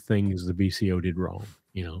all the things the BCO did wrong,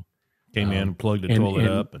 you know. Came in and plugged the toilet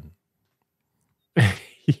up and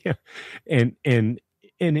yeah. And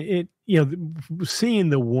it, you know, seeing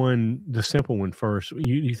the simple one first,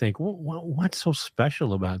 you think, well, what's so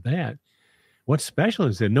special about that? What's special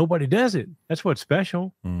is that nobody does it. That's what's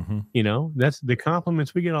special. You know, that's the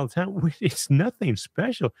compliments we get all the time. It's nothing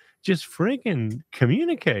special. Just freaking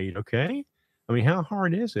communicate. Okay. I mean, how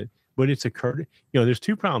hard is it? But it's a courtesy. You know, there's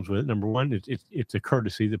two problems with it. Number one, it's a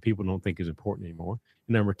courtesy that people don't think is important anymore.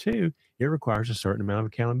 And number two, it requires a certain amount of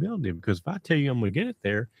accountability, because if I tell you I'm going to get it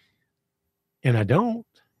there and I don't,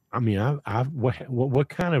 I mean, what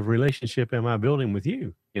kind of relationship am I building with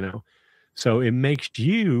you? You know, so it makes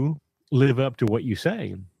you live up to what you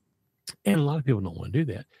say. And a lot of people don't want to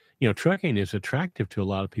do that. You know, trucking is attractive to a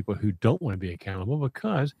lot of people who don't want to be accountable,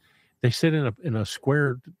 because they sit in a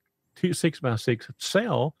square 6x6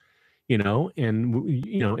 cell, you know,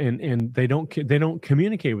 and they don't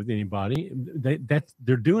communicate with anybody.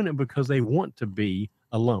 They're doing it because they want to be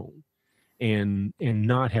alone and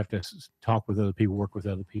not have to talk with other people, work with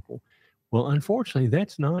other people. Well, unfortunately,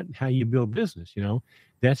 that's not how you build business. You know,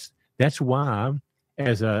 that's why,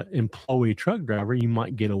 as a employee truck driver, you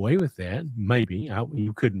might get away with that. Maybe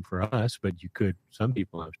you couldn't for us, but you could some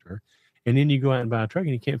people, I'm sure. And then you go out and buy a truck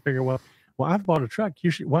and you can't figure, well, I've bought a truck.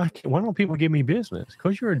 Why don't people give me business?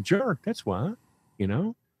 Because you're a jerk. That's why, you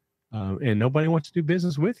know, and nobody wants to do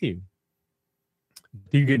business with you.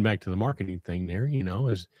 You're getting back to the marketing thing there, you know,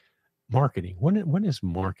 is marketing. What is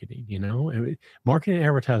marketing? You know, marketing and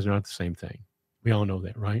advertising are not the same thing. We all know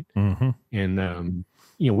that, right? And,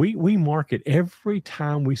 you know, we market every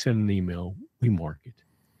time we send an email, we market,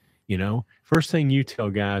 you know. First thing you tell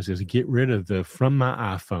guys is get rid of the from my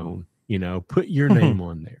iPhone, you know, put your name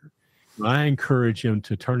on there. I encourage them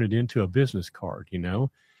to turn it into a business card. You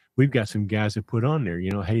know, we've got some guys that put on there,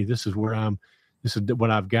 you know, hey, this is where this is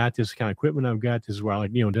what I've got, this kind of equipment I've got, this is where I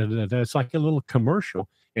like, you know, It's like a little commercial.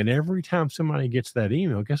 And every time somebody gets that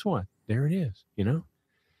email, guess what? There it is, you know?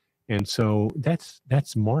 And so that's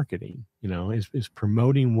marketing, you know, is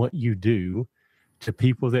promoting what you do to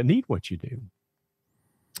people that need what you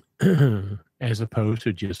do, as opposed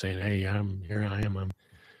to just saying, "Hey, here I am.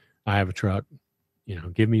 I have a truck, you know,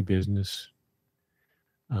 give me business.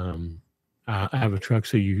 I have a truck,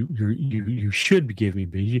 so you should give me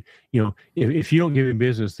business. You know, if you don't give me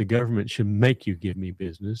business, the government should make you give me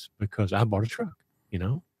business because I bought a truck, you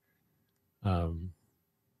know."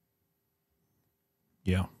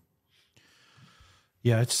 Yeah.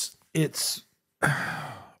 Yeah, it's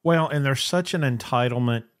well, and there's such an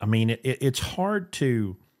entitlement. I mean, it's hard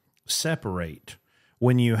to separate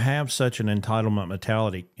when you have such an entitlement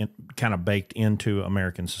mentality kind of baked into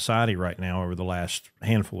American society right now over the last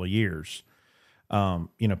handful of years. You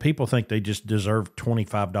know, people think they just deserve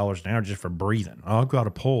 $25 an hour just for breathing. Oh, I've got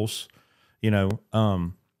a pulse. You know,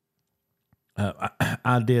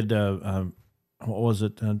 I did what was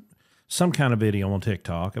it? Some kind of video on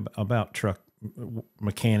TikTok about truck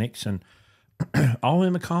mechanics, and all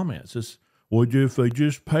in the comments is, "Well, if they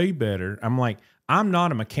just pay better." I'm like, I'm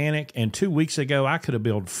not a mechanic, and 2 weeks ago I could have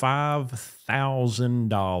billed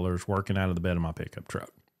 $5,000 working out of the bed of my pickup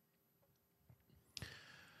truck.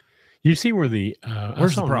 You see where the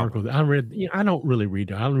where's the problem? I read. You know, I don't really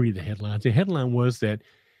read. I don't read the headlines. The headline was that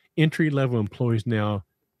entry level employees now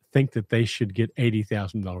think that they should get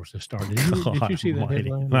 $80,000 to start. Did you see that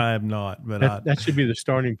headline? I have not, but that should be the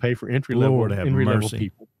starting pay for entry level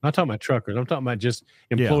people. I'm not talking about truckers. I'm talking about just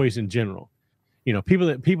employees in general. You know, people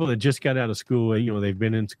that just got out of school. You know, they've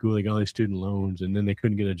been in school, they got all these student loans, and then they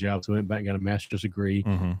couldn't get a job, so went back and got a master's degree.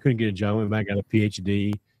 Couldn't get a job, went back and got a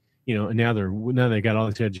PhD. You know, and now they got all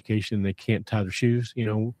this education, and they can't tie their shoes. You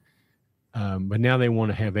know, but now they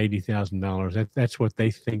want to have $80,000. That's what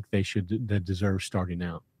they think they deserve starting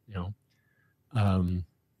out. You know, I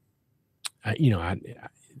don't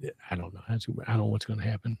know. I don't know what's going to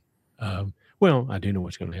happen. Well, I do know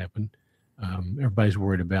what's going to happen. Everybody's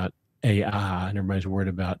worried about AI, and everybody's worried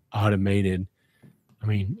about automated. I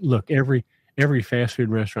mean, look, every fast food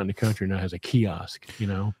restaurant in the country now has a kiosk. You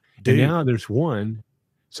know, and now there's one.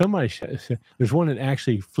 There's one that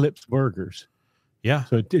actually flips burgers. Yeah.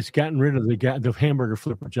 So it's gotten rid of the hamburger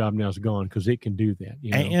flipper job now is gone because it can do that.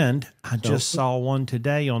 You know? And I just saw one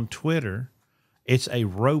today on Twitter. It's a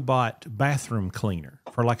robot bathroom cleaner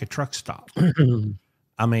for like a truck stop.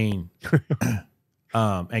 I mean,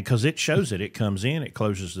 and because it shows it comes in, it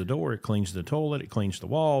closes the door, it cleans the toilet, it cleans the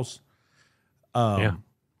walls.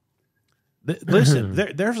 Listen,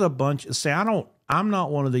 there's a bunch. See, I'm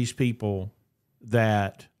not one of these people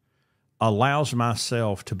that allows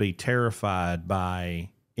myself to be terrified by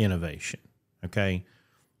innovation, okay?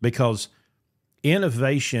 Because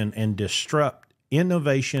innovation and disruption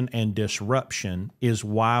is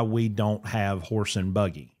why we don't have horse and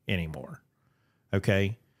buggy anymore,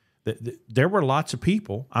 okay? There were lots of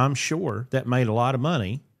people, I'm sure, that made a lot of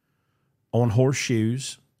money on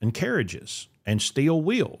horseshoes and carriages and steel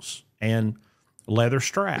wheels and leather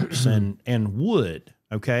straps and wood,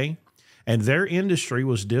 okay? And their industry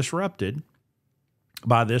was disrupted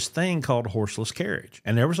by this thing called horseless carriage.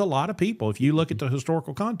 And there was a lot of people, if you look at the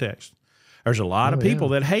historical context, there's a lot of people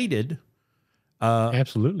that hated.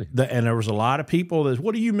 Absolutely. And there was a lot of people that,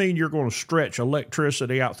 what do you mean you're going to stretch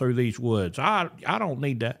electricity out through these woods? I don't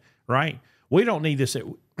need that, right? We don't need this.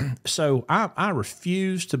 So I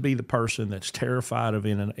refuse to be the person that's terrified of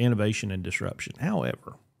innovation and disruption.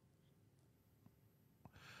 However,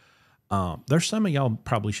 there's some of y'all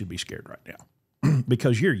probably should be scared right now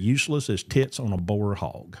because you're useless as tits on a boar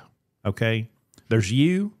hog. Okay. There's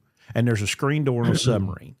you and there's a screen door on a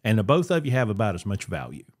submarine, and the both of you have about as much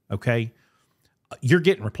value. Okay. You're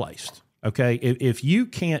getting replaced. Okay. If you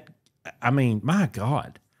can't, I mean, my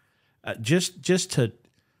God, just to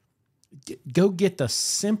go get the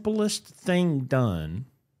simplest thing done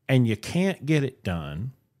and you can't get it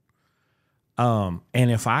done. And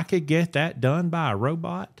if I could get that done by a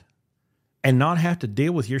robot and not have to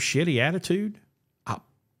deal with your shitty attitude,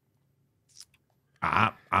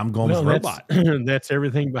 I'm going with robot. That's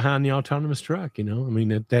everything behind the autonomous truck. You know, I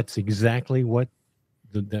mean, that's exactly what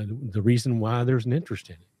the reason why there's an interest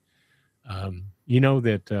in it. You know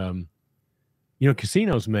that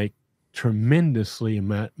casinos make tremendously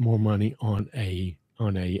more money on a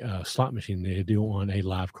slot machine than they do on a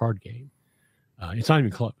live card game. It's not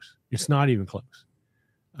even close. It's not even close.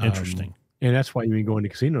 Interesting. And that's why you go into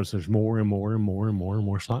casinos, there's more and more and more and more and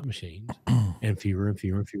more slot machines and fewer and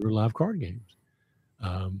fewer and fewer live card games.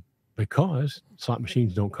 Because slot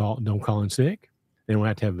machines don't call in sick. They don't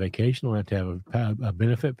have to have a vacation. They don't have to have a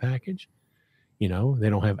benefit package. You know, they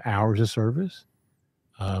don't have hours of service.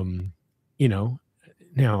 You know,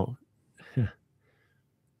 now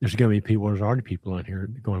there's going to be people. There's already people on here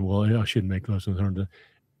going, "Well, I shouldn't make less than 100."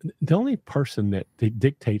 The only person that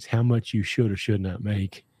dictates how much you should or should not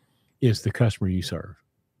make is the customer you serve.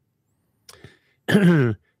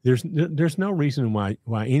 There's no reason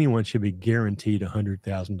why anyone should be guaranteed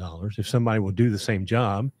 $100,000 if somebody will do the same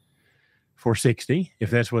job for 60, if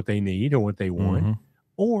that's what they need or what they want. Mm-hmm.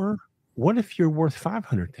 Or what if you're worth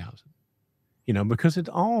 500,000? You know, because it's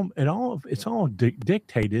all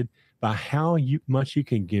dictated by how much you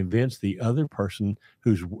can convince the other person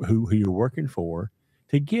who you're working for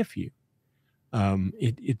to give you.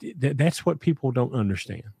 That's what people don't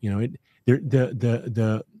understand. You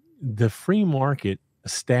know, the free market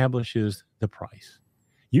establishes the price.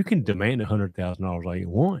 You can demand $100,000 all you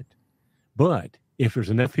want, but if there's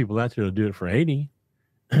enough people out there to do it for 80,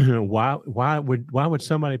 why would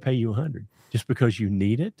somebody pay you 100 just because you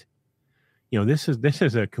need it? You know, this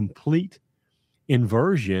is a complete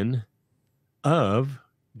inversion of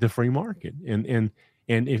the free market. And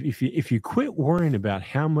if you quit worrying about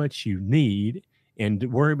how much you need and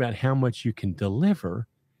worry about how much you can deliver,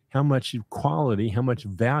 how much quality, how much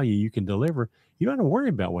value you can deliver, you don't have to worry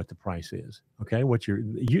about what the price is. Okay,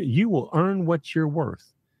 you will earn what you're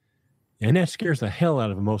worth, and that scares the hell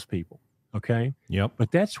out of most people. Okay. Yep.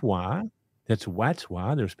 But that's why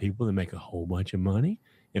there's people that make a whole bunch of money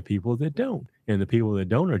and people that don't, and the people that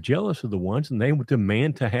don't are jealous of the ones, and they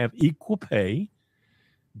demand to have equal pay,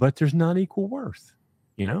 but there's not equal worth.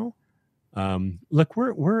 You know, look,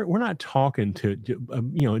 we're not talking to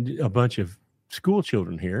a bunch of school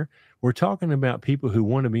children here. We're talking about people who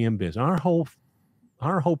want to be in business. Our whole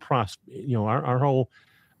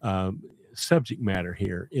subject matter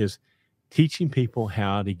here is teaching people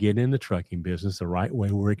how to get in the trucking business the right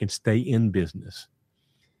way, where it can stay in business.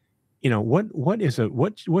 You know,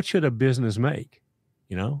 what should a business make?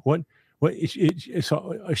 You know,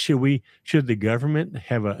 should the government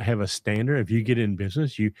have a standard? If you get in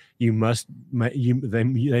business, they must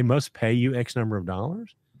pay you X number of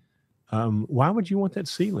dollars. Why would you want that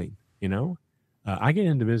ceiling? You know, I get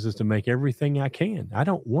into business to make everything I can. I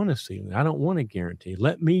don't want a ceiling. I don't want a guarantee.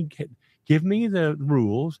 Give me the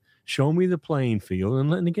rules, show me the playing field, and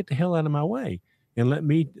let me get the hell out of my way, and let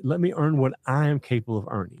me earn what I am capable of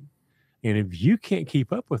earning. And if you can't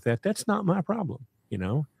keep up with that, that's not my problem. You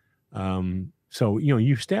know, so you know,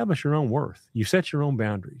 you establish your own worth. You set your own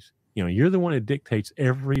boundaries. You know, you're the one that dictates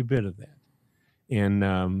every bit of that.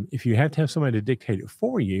 And if you have to have somebody to dictate it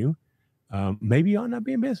for you, maybe you ought not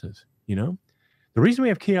be in business. You know, the reason we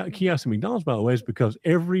have kiosks at McDonald's, by the way, is because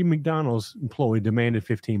every McDonald's employee demanded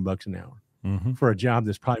 $15 an hour for a job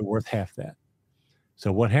that's probably worth half that.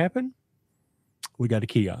 So what happened? We got a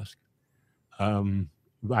kiosk.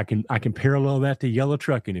 I can parallel that to yellow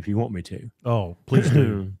trucking if you want me to. Oh, please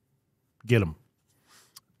do. Get them.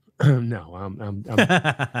 No, I'm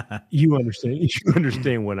you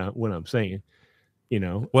understand what I'm saying. You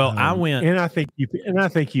know, well, I went, and I think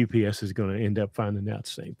UPS is going to end up finding out the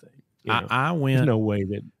same thing. You know, I went. There's no way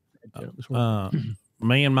that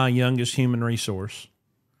me and my youngest human resource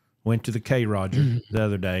went to the K Roger the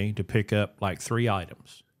other day to pick up like 3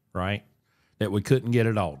 items, right, that we couldn't get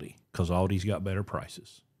at Aldi because Aldi's got better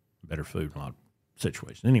prices, better food in a lot of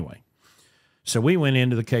situations. Anyway, so we went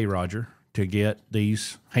into the K Roger to get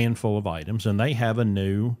these handful of items, and they have a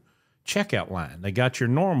new checkout line. They got your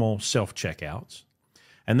normal self-checkouts,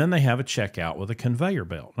 and then they have a checkout with a conveyor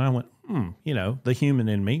belt. And I went, you know, the human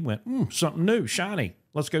in me went, something new, shiny.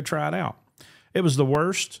 Let's go try it out. It was the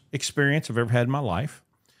worst experience I've ever had in my life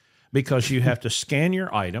because you have to scan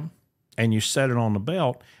your item and you set it on the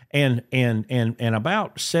belt. And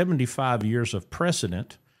about 75 years of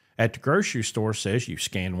precedent at the grocery store says you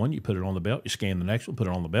scan one, you put it on the belt, you scan the next one, put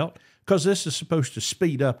it on the belt, because this is supposed to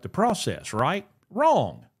speed up the process, right?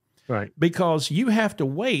 Wrong. Right. Because you have to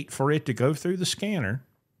wait for it to go through the scanner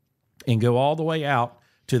and go all the way out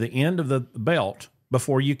to the end of the belt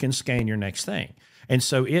before you can scan your next thing. And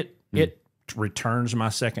so it returns my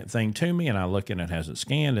second thing to me, and I look and it hasn't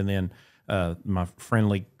scanned. And then my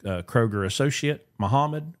friendly Kroger associate,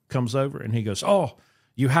 Muhammad, comes over and he goes, "Oh,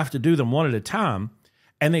 you have to do them one at a time."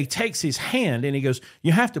 And he takes his hand and he goes,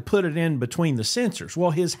 "You have to put it in between the sensors."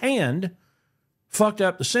 Well, his hand fucked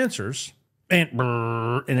up the sensors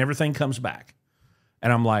and everything comes back.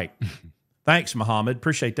 And I'm like, "Thanks, Muhammad.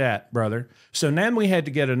 Appreciate that, brother." So then we had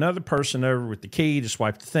to get another person over with the key to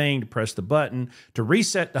swipe the thing, to press the button, to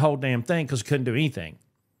reset the whole damn thing because we couldn't do anything.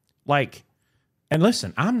 Like, and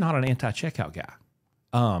listen, I'm not an anti-checkout guy.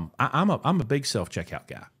 I'm a big self-checkout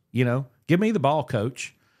guy. You know, give me the ball,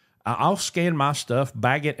 coach. I'll scan my stuff,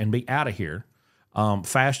 bag it, and be out of here.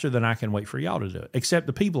 faster than I can wait for y'all to do it. Except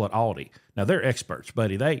the people at Aldi. Now they're experts,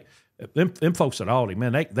 buddy. Them folks at Aldi,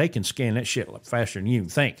 man, they can scan that shit faster than you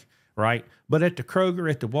think, right? But at the Kroger,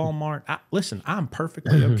 at the Walmart, listen, I'm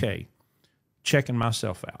perfectly okay checking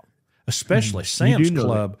myself out, especially Sam's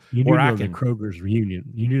Club, where I can. Kroger's Union.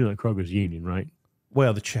 You do know that Kroger's Union, right?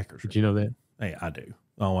 Well, the checkers. Did you know that? Hey, I do.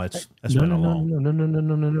 Oh, that's been a long.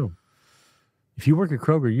 No. If you work at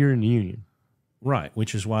Kroger, you're in the union. Right,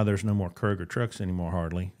 which is why there's no more Kroger trucks anymore,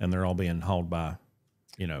 hardly, and they're all being hauled by,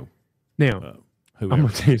 now. Whoever. I'm going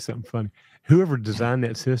to tell you something funny. Whoever designed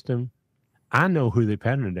that system, I know who they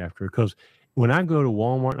patterned it after, because when I go to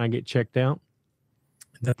Walmart and I get checked out,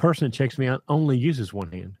 the person that checks me out only uses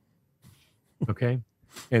one hand. Okay,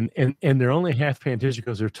 and they're only half paying attention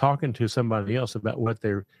because they're talking to somebody else about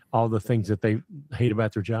all the things that they hate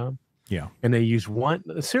about their job. Yeah, and they use one.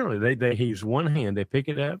 Certainly, they use one hand. They pick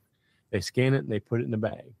it up, they scan it, and they put it in the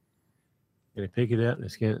bag. And they pick it up and they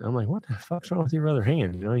scan it. I'm like, what the fuck's wrong with your other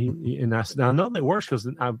hand? And I know that works because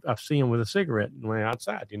I've seen them with a cigarette when they're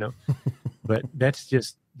outside. But that's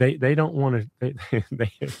just they don't want to.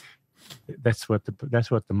 They that's what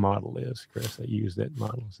the model is, Chris. They use that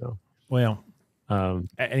model. So well.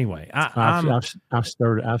 Anyway, I've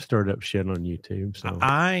stirred up shit on YouTube. So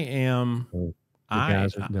I am.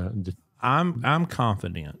 I'm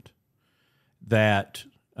confident that,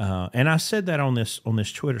 and I said that on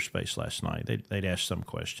this Twitter space last night. They'd asked some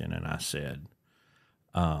question, and I said,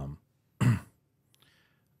 I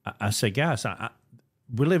say, guys,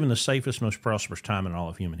 we live in the safest, most prosperous time in all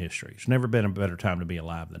of human history. There's never been a better time to be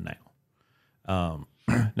alive than now.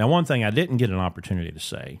 Now, one thing I didn't get an opportunity to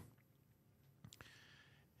say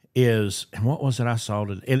is, and what was it I saw?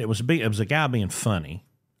 And it was a guy being funny,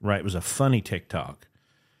 right? It was a funny TikTok.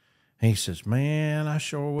 And he says, man, I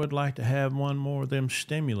sure would like to have one more of them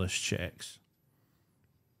stimulus checks.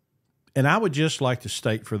 And I would just like to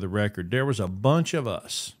state for the record, there was a bunch of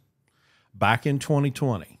us back in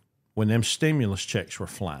 2020 when them stimulus checks were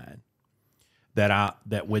flying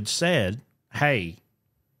that would said, hey,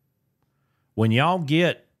 when y'all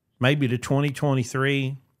get maybe to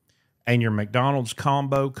 2023 and your McDonald's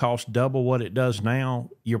combo costs double what it does now,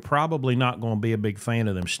 you're probably not going to be a big fan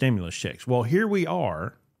of them stimulus checks. Well, here we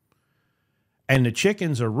are, and the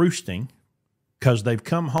chickens are roosting because they've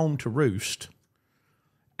come home to roost.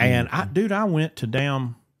 And I went to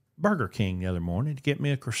damn Burger King the other morning to get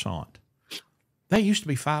me a croissant. They used to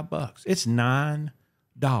be $5. It's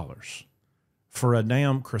 $9 for a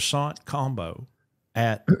damn croissant combo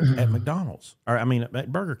at McDonald's, or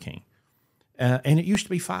at Burger King, and it used to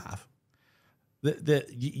be $5.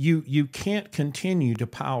 You can't continue to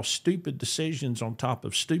pile stupid decisions on top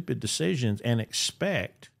of stupid decisions and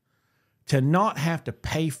expect to not have to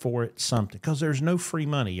pay for it something, because there's no free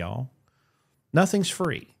money, y'all. Nothing's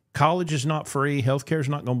free. College is not free. Healthcare is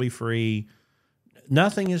not going to be free.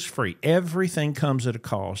 Nothing is free. Everything comes at a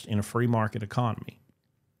cost in a free market economy.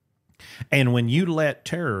 And when you let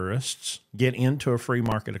terrorists get into a free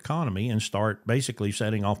market economy and start basically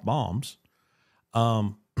setting off bombs,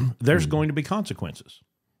 there's going to be consequences.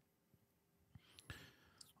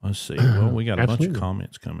 Let's see. Well, we got a bunch of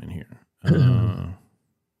comments coming here.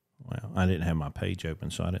 Well, I didn't have my page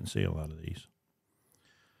open, so I didn't see a lot of these.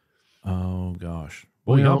 Oh, gosh.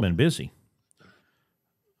 Boy, y'all been busy.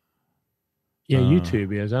 Yeah,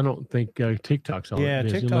 YouTube is. I don't think TikTok's on. Yeah,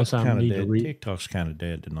 TikTok's kind of dead. TikTok's kind of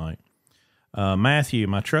dead tonight. Matthew,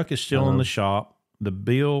 my truck is still in the shop. The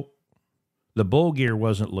bull gear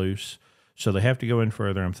wasn't loose, so they have to go in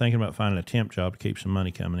further. I'm thinking about finding a temp job to keep some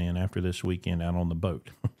money coming in after this weekend out on the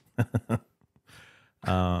boat.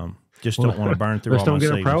 Just don't want to burn through all my savings.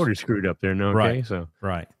 Let's don't get a priority screwed up there, no? Okay, right, so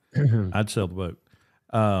right. I'd sell the boat.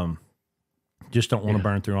 Just don't want to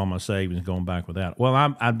burn through all my savings going back without it. Well,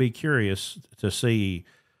 I'd be curious to see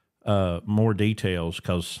more details,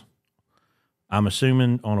 because I'm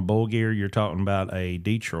assuming on a bull gear you're talking about a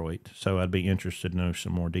Detroit, so I'd be interested to know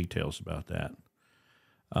some more details about that.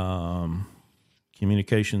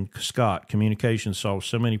 Scott, communication solves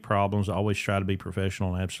so many problems. I always try to be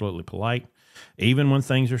professional and absolutely polite, even when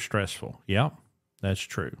things are stressful. Yep, that's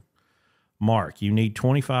true. Mark, you need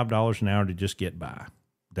 $25 an hour to just get by.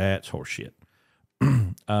 That's horseshit.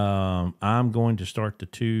 I'm going to start the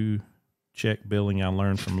 2-check billing I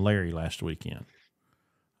learned from Larry last weekend.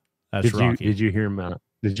 That's Rocky. Did you hear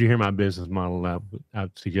my business model I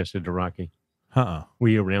suggested to Rocky? Were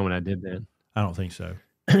you around when I did that? I don't think so.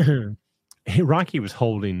 Rocky was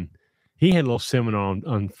he had a little seminar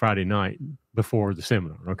on Friday night before the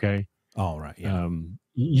seminar. Okay. All right. Yeah.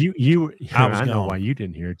 I know why you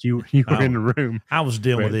didn't hear it. You were in the room. I was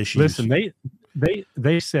dealing with issues. Listen,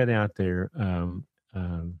 they set out there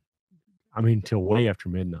I mean, till way after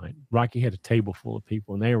midnight. Rocky had a table full of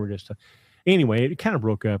people, and they were just anyway. It kind of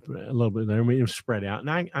broke up a little bit there. I mean, it was spread out, and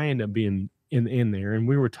I ended up being in there, and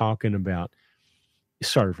we were talking about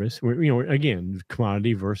service. Again,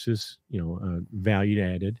 commodity versus value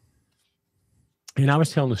added. And I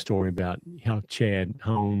was telling a story about how Chad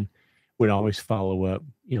Hone would always follow up,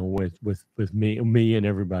 with me and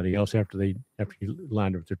everybody else after he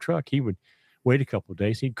lined up their truck. He would wait a couple of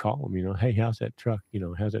days. He'd call them, hey, how's that truck?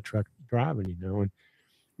 How's that truck driving? And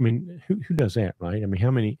I mean, who does that, right? I mean,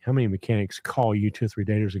 how many mechanics call you 2 or 3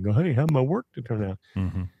 days and go, hey, how'd my work to turn out?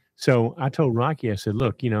 Mm-hmm. So I told Rocky, I said,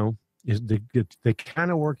 look, is the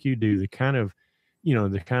kind of work you do, the kind of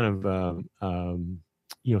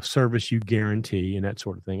service you guarantee and that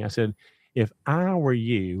sort of thing. I said, if I were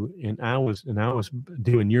you and I was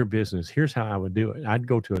doing your business, here's how I would do it. I'd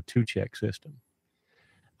go to a 2-check system.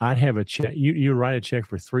 I'd have a check. You write a check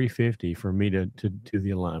for $350 for me to do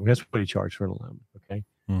the alignment. That's what he charged for an alignment. Okay.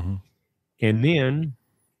 Mm-hmm. And then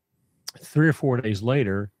 3 or 4 days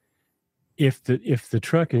later, if the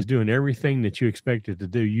truck is doing everything that you expect it to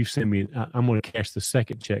do, you send me. I'm going to cash the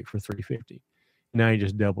second check for $350. Now he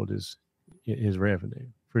just doubled his revenue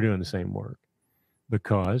for doing the same work,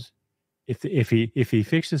 because if he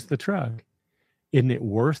fixes the truck, isn't it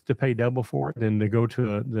worth to pay double for it than to go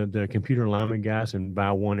to the computer alignment guys and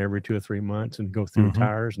buy one every 2 or 3 months and go through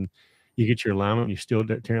tires, and you get your alignment, you still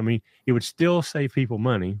tear. I mean, it would still save people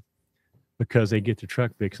money because they get the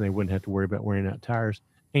truck fixed and they wouldn't have to worry about wearing out tires,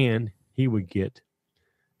 and he would get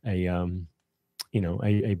a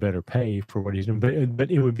better pay for what he's doing.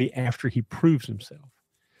 But it would be after he proves himself.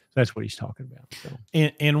 That's what he's talking about. So,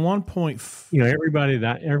 and 1 point, everybody,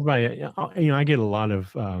 I get a lot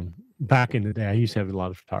of, back in the day, I used to have a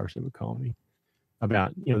lot of photographers that would call me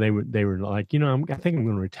about, they were like, I think I'm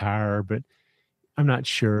going to retire, but I'm not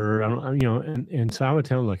sure. I don't, and so I would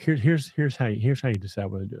tell them, look, here's how you decide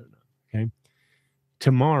whether to do it or not. Okay.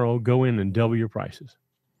 Tomorrow, go in and double your prices.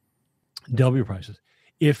 Double your prices.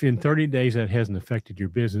 If in 30 days that hasn't affected your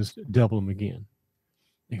business, double them again.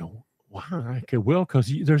 They go, why? Okay, well,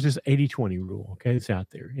 because there's this 80-20 rule. Okay, it's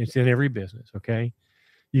out there. It's in every business. Okay,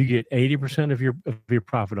 you get 80% of your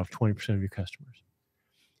profit off 20% of your customers.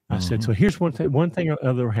 I said, so here's one thing. One thing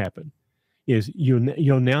other will happen is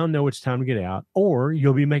you'll now know it's time to get out, or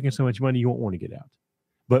you'll be making so much money you won't want to get out.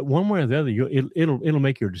 But one way or the other, it'll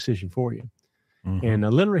make your decision for you. Mm-hmm. And I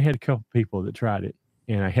literally had a couple people that tried it.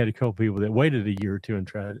 And I had a couple people that waited a year or two and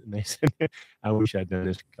tried it. And they said, I wish I'd done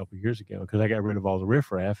this a couple of years ago, because I got rid of all the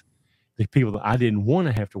riffraff. The people that I didn't want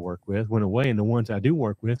to have to work with went away. And the ones I do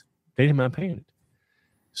work with, they didn't mind paying it.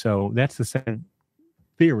 So that's the same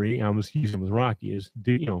theory I was using with Rocky, is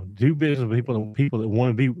do business with people that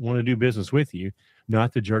want to do business with you,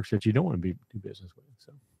 not the jerks that you don't want to do business with.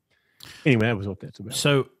 So anyway, that was what that's about.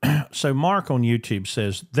 So Mark on YouTube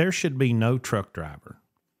says there should be no truck driver,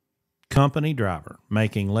 company driver,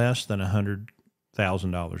 making less than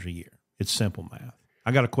 $100,000 a year. It's simple math.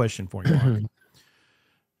 I got a question for you, Mark.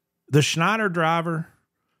 The Schneider driver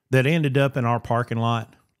that ended up in our parking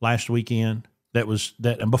lot last weekend,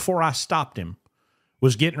 and before I stopped him,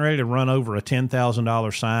 was getting ready to run over a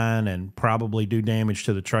 $10,000 sign and probably do damage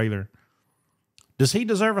to the trailer. Does he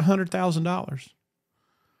deserve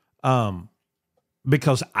 $100,000?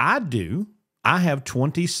 Because I do. I have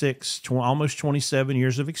almost 27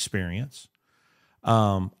 years of experience.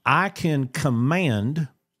 I can command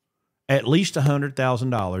at least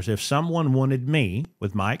 $100,000 if someone wanted me,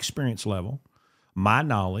 with my experience level, my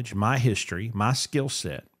knowledge, my history, my skill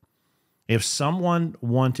set. If someone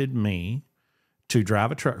wanted me to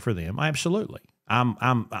drive a truck for them, absolutely. I'm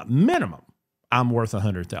minimum, I'm worth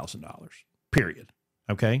 $100,000. Period.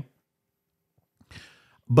 Okay.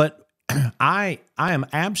 But I am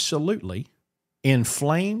absolutely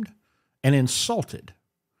inflamed and insulted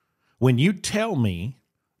when you tell me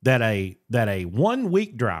that a 1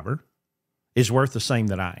 week driver is worth the same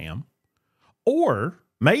that I am, or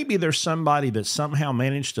maybe there's somebody that somehow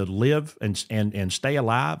managed to live and stay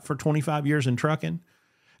alive for 25 years in trucking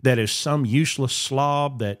that is some useless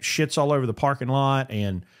slob that shits all over the parking lot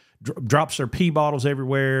and drops their pee bottles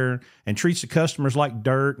everywhere and treats the customers like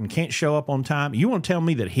dirt and can't show up on time. You want to tell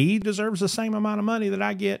me that he deserves the same amount of money that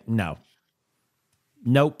I get? No.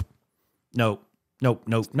 Nope. Nope. Nope.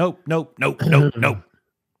 Nope. Nope. Nope. Nope. Nope. Nope.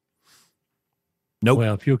 Nope.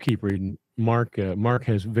 Well, if you'll keep reading, Mark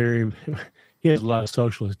has he has a lot of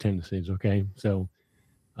socialist tendencies. Okay. So,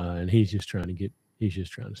 and he's just trying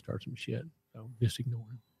to start some shit. So just ignore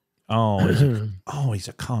him. Oh, he's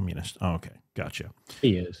a communist. Oh, okay. Gotcha.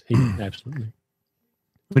 He is. He absolutely.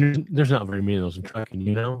 There's not very many of those in trucking,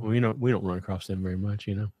 you know. We don't run across them very much,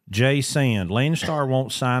 you know. Jay Sand, Landstar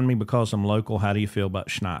won't sign me because I'm local. How do you feel about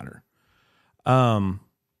Schneider?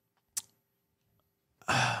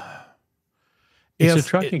 It's a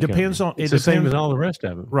trucking it depends company. on It's it the same depends, as all the rest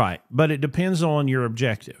of them, right? But it depends on your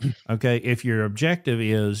objective. Okay, if your objective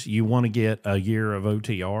is you want to get a year of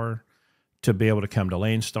OTR to be able to come to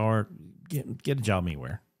Landstar, get a job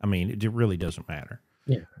anywhere. I mean, it really doesn't matter.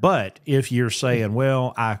 Yeah. But if you're saying,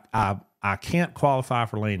 well, I can't qualify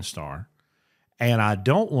for Landstar, and I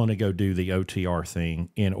don't want to go do the OTR thing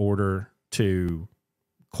in order to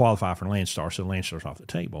qualify for Landstar, so Landstar's off the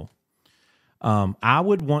table. I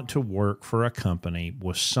would want to work for a company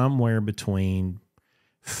with somewhere between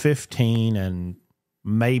 15 and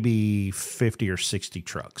maybe 50 or 60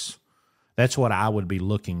 trucks. That's what I would be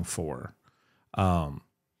looking for. And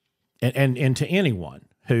to anyone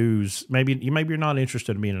who's maybe you're not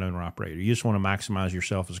interested in being an owner operator. You just want to maximize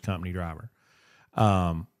yourself as a company driver.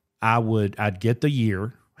 I'd get the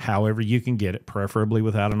year, however you can get it, preferably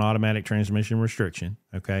without an automatic transmission restriction.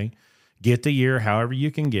 Okay. Get the year, however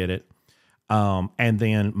you can get it. And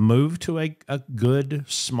then move to a good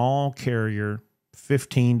small carrier,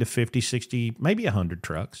 15 to 50, 60, maybe 100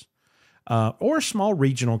 trucks, or a small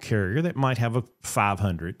regional carrier that might have a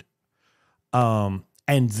 500. And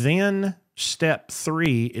then step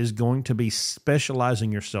 3 is going to be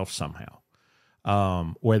specializing yourself somehow,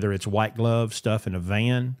 whether it's white glove stuff in a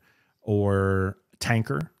van or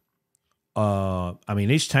tanker. I mean,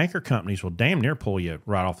 these tanker companies will damn near pull you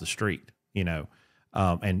right off the street, you know,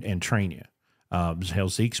 and train you. Hell,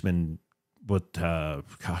 Zeke's been with,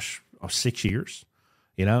 6 years,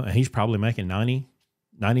 you know, and he's probably making 90,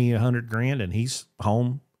 100 grand, and he's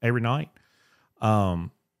home every night.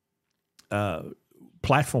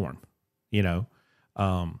 Platform, you know,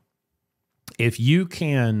 if you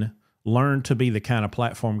can learn to be the kind of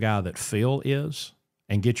platform guy that Phil is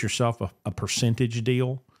and get yourself a percentage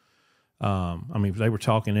deal. I mean, they were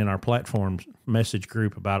talking in our platform message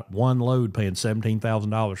group about one load paying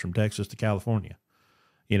 $17,000 from Texas to California.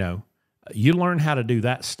 You know, you learn how to do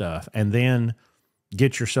that stuff and then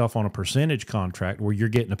get yourself on a percentage contract where you're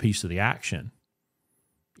getting a piece of the action.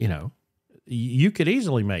 You know, you could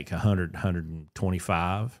easily make 100,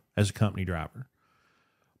 125 as a company driver.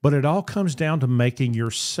 But it all comes down to making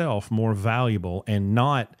yourself more valuable and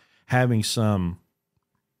not having some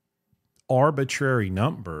arbitrary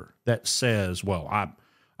number that says, well, I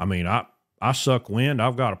suck wind.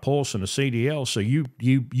 I've got a pulse and a CDL. So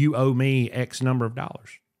you owe me X number of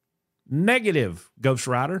dollars. Negative, Ghost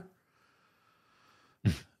Rider.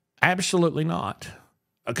 Absolutely not.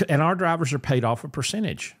 And our drivers are paid off a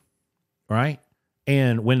percentage, right?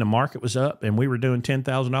 And when the market was up and we were doing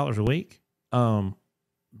 $10,000 a week,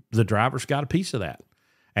 the drivers got a piece of that.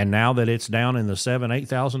 And now that it's down in the $7,000,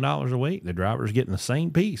 $8,000 a week, the driver's getting the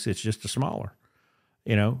same piece. It's just a smaller,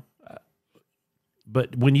 you know.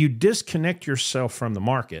 But when you disconnect yourself from the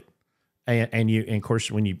market, and of course,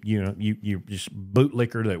 when you just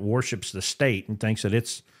bootlicker that worships the state and thinks that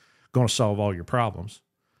it's going to solve all your problems.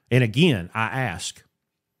 And again, I ask,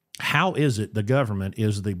 how is it the government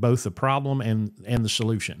is both the problem and the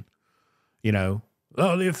solution? You know,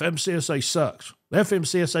 oh, the FMCSA sucks. The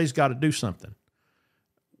FMCSA's got to do something.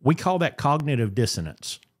 We call that cognitive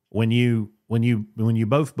dissonance. When you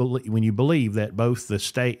believe that both the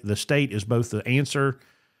state is both the answer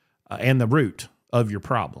and the root of your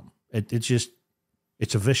problem. It's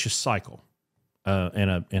a vicious cycle,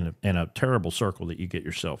 and a terrible circle that you get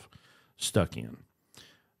yourself stuck in.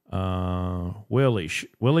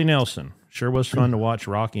 Willie Nelson, sure was fun to watch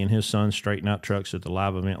Rocky and his son straighten out trucks at the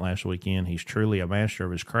live event last weekend. He's truly a master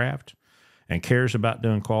of his craft and cares about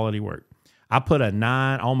doing quality work. I put a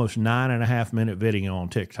almost 9.5 minute video on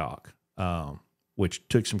TikTok, which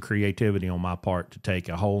took some creativity on my part to take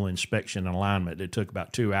a whole inspection and alignment that took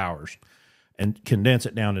about 2 hours and condense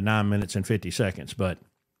it down to 9 minutes and 50 seconds. But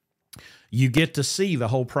you get to see the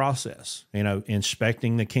whole process, you know,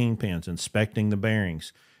 inspecting the kingpins, inspecting the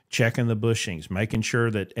bearings, checking the bushings, making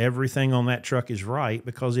sure that everything on that truck is right.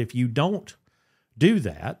 Because if you don't do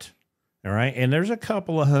that, all right, and there's a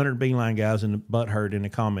couple of 100 Beeline guys in the butthurt in the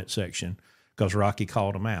comment section because Rocky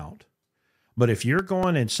called them out. But if you're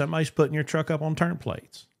going and somebody's putting your truck up on turn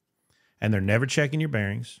plates and they're never checking your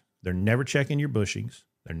bearings, they're never checking your bushings,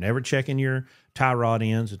 they're never checking your tie rod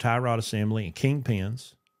ends, the tie rod assembly, and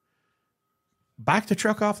kingpins, back the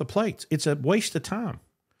truck off the plates. It's a waste of time.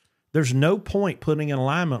 There's no point putting an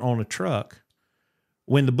alignment on a truck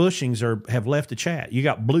when the bushings have left the chat. You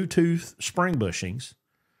got Bluetooth spring bushings.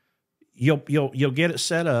 You'll get it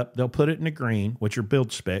set up. They'll put it in the green, which are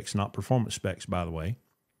build specs, not performance specs, by the way.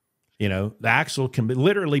 You know, the axle can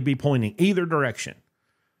literally be pointing either direction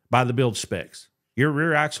by the build specs. Your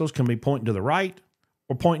rear axles can be pointing to the right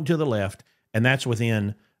or pointing to the left, and that's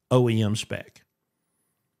within OEM spec.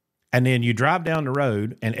 And then you drive down the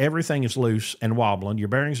road, and everything is loose and wobbling. Your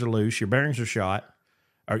bearings are loose. Your bearings are shot.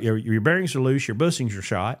 Or your bearings are loose. Your bushings are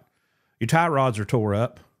shot. Your tie rods are tore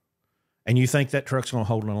up. And you think that truck's going to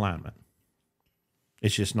hold an alignment.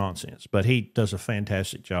 It's just nonsense. But he does a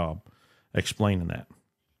fantastic job explaining that.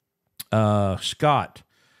 Scott,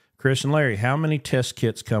 Chris, and Larry, how many test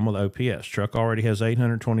kits come with OPS? Truck already has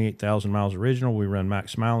 828,000 miles original. We run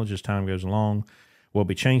max mileage as time goes along. We'll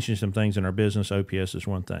be changing some things in our business. OPS is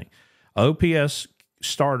one thing. OPS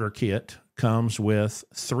starter kit comes with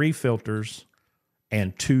 3 filters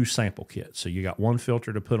and 2 sample kits. So you got 1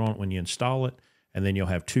 filter to put on it when you install it, and then you'll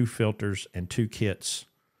have 2 filters and 2 kits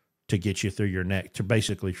to get you through your neck to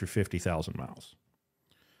basically for 50,000 miles.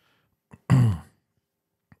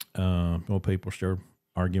 Well, people are still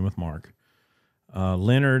arguing with Mark.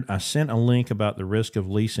 Leonard, I sent a link about the risk of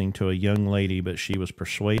leasing to a young lady, but she was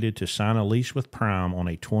persuaded to sign a lease with Prime on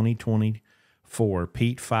a 2024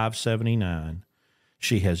 Pete 579.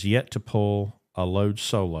 She has yet to pull a load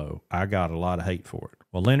solo. I got a lot of hate for it.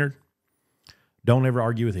 Well, Leonard, don't ever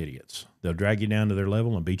argue with idiots. They'll drag you down to their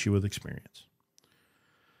level and beat you with experience.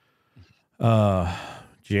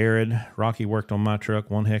 Jared, Rocky worked on my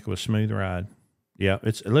truck. One heck of a smooth ride. Yeah,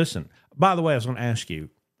 listen, by the way, I was going to ask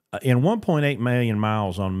you, in 1.8 million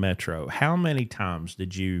miles on Metro, how many times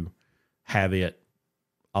did you have it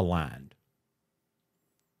aligned?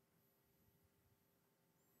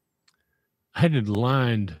 I had it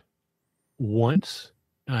aligned once.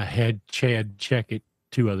 I had Chad check it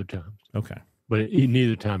 2 other times. Okay. But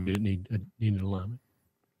neither time did it need alignment.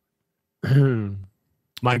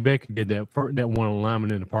 Mike Becker did that one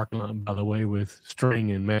alignment in the parking lot, by the way, with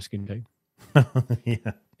string and masking tape.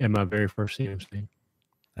 Yeah. At my very first CMC.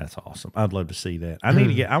 That's awesome. I'd love to see that. I need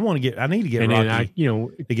to get and Rocky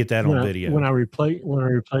to get that on video. When I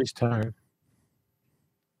replaced tires.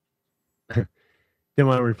 Then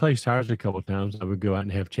when I replaced tires a couple of times, I would go out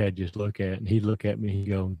and have Chad just look at it, and he'd look at me and he'd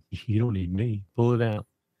go, "You don't need me. Pull it out."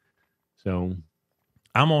 So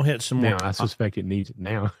I'm gonna hit some more. I suspect it needs it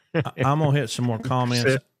now. I'm gonna hit some more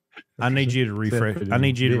comments. I need you to refresh. I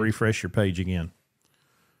need you to refresh your page again.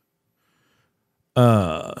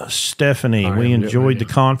 Stephanie, right, we enjoyed the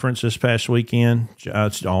conference this past weekend.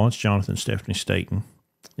 It's Jonathan, Stephanie Staten.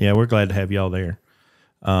 Yeah, we're glad to have y'all there.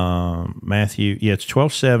 Matthew, yeah, it's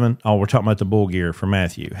 12.7. Oh, we're talking about the bull gear for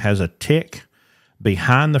Matthew. Has a tick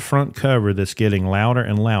behind the front cover that's getting louder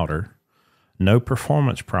and louder. No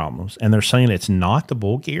performance problems. And they're saying it's not the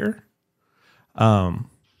bull gear. Well,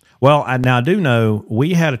 I do know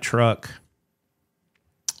we had a truck,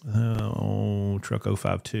 truck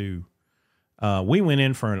 052. We went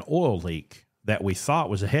in for an oil leak that we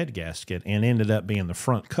thought was a head gasket and ended up being the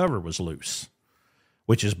front cover was loose,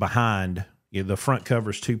 which is behind. The front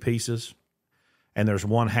cover is 2 pieces, and there's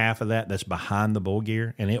one half of that's behind the bull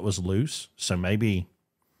gear, and it was loose. So maybe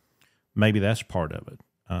that's part of it.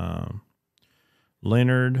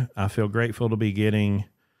 Leonard, I feel grateful to be getting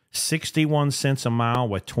 61 cents a mile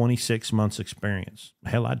with 26 months experience.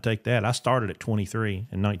 Hell, I'd take that. I started at 23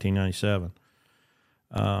 in 1997.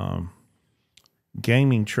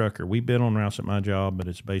 Gaming trucker. We bid on routes at my job, but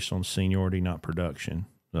it's based on seniority, not production.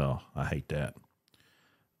 Oh, I hate that.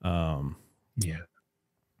 Yeah.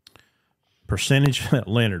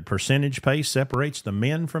 Leonard, percentage pay separates the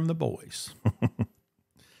men from the boys.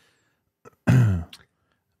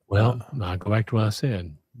 Well, I'll go back to what I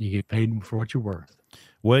said. You get paid for what you're worth.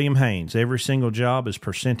 William Haynes, every single job is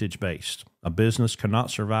percentage based. A business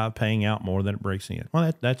cannot survive paying out more than it breaks in.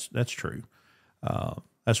 Well, that's true.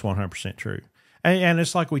 That's 100% true. And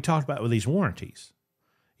it's like we talked about with these warranties.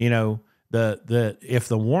 You know, if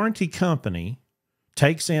the warranty company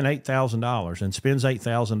takes in $8,000 and spends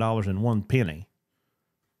 $8,000 in one penny,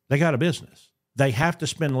 they got a business. They have to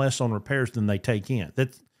spend less on repairs than they take in.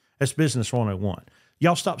 That's business 101.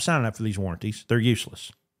 Y'all stop signing up for these warranties. They're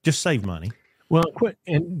useless. Just save money. Well, quit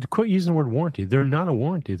using the word warranty. They're not a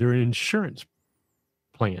warranty. They're an insurance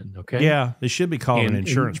plan. Okay. Yeah, they should be called an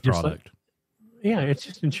insurance product. Yeah, it's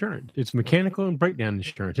just insurance. It's mechanical and breakdown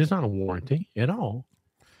insurance. It's not a warranty at all.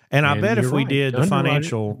 And I bet if we did the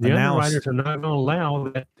financial analysis, underwriters are not going to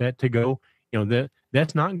allow that to go. You know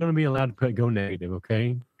that's not going to be allowed to go negative.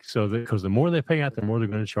 Okay, so because the more they pay out, the more they're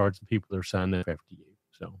going to charge the people that are signed up after you.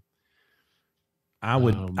 So I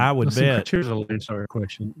would bet. Here's a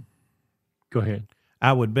question. Go ahead.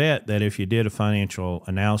 I would bet that if you did a financial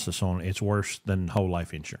analysis on it, it's worse than whole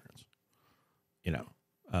life insurance. You know,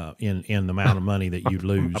 in the amount of money that you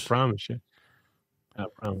lose. I promise you. I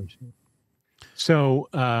promise you. So,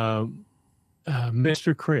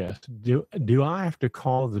 Mr. Chris, do I have to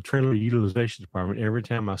call the trailer utilization department every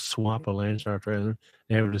time I swap a Landstar trailer?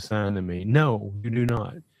 They have to assign to me. No, you do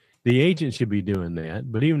not. The agent should be doing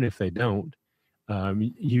that, but even if they don't, I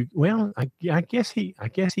guess he,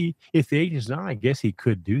 if the agent's not, I guess he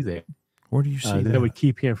could do that. Where do you see that would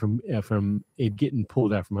keep him from it getting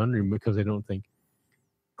pulled out from under him because they don't think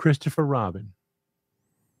Christopher Robin.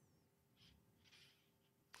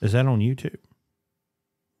 Is that on YouTube?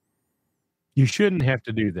 You shouldn't have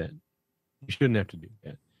to do that. You shouldn't have to do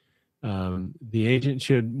that. The agent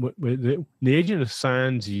should. The agent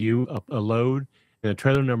assigns you a load, and the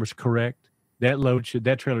trailer number is correct. That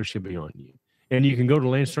trailer should be on you, and you can go to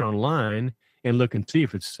Landstar online and look and see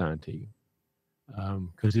if it's assigned to you,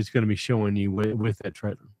 because it's going to be showing you with that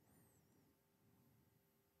trailer.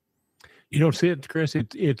 You don't see it, Chris.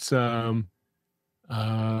 It's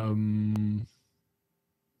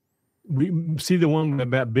we see the one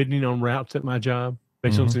about bidding on routes at my job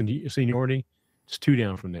based on seniority. It's 2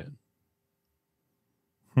 down from that.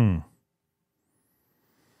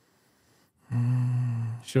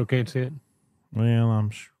 Still can't see it? Well, I'm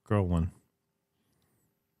scrolling.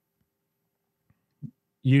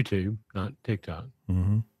 YouTube, not TikTok.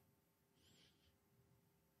 I'm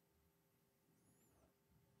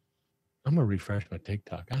going to refresh my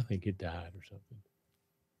TikTok. I think it died or something.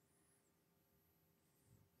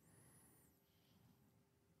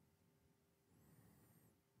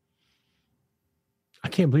 I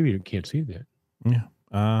can't believe you can't see that.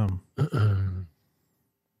 Yeah.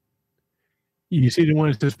 You see the one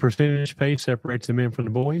that says percentage pay separates the men from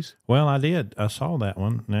the boys? Well, I did. I saw that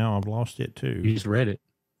one. Now I've lost it too. You just read it.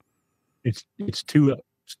 It's 2 up.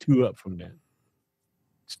 It's 2 up from that.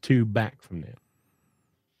 It's 2 back from that.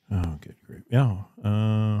 Oh, good grief. Yeah.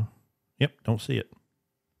 Yep. Don't see it.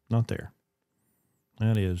 Not there.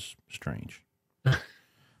 That is strange.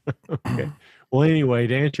 Okay. Well, anyway,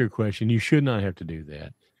 to answer your question, you should not have to do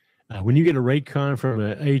that. When you get a rate con from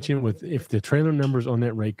an agent, if the trailer numbers on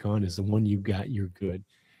that rate con is the one you got, you're good.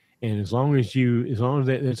 And as long as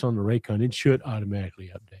that's on the rate con, it should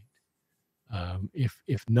automatically update.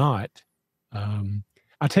 If not,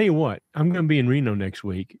 I'll tell you what, I'm going to be in Reno next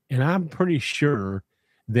week, and I'm pretty sure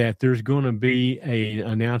that there's going to be an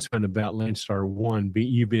announcement about Landstar One,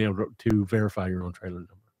 you being able to verify your own trailer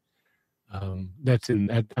number. I'm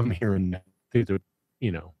hearing that through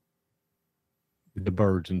the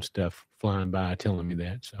birds and stuff flying by telling me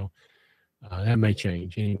that. So that may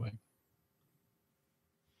change anyway.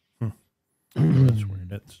 That's weird.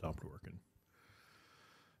 That stopped working.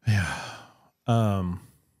 Yeah. Wonder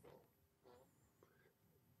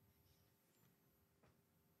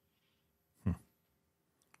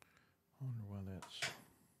why that's.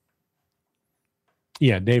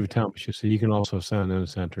 Yeah, David Thomas just said you can also assign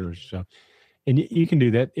unassigned trailers yourself, and you can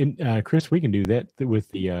do that. And Chris, we can do that with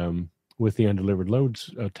the undelivered loads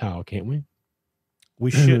tile, can't we? We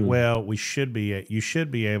should. Well, we should be. You should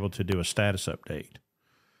be able to do a status update.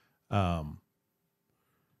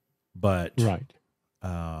 But right.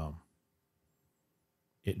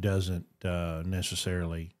 It doesn't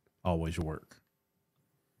necessarily always work.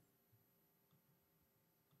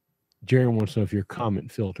 Jerry wants to know if your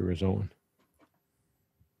comment filter is on.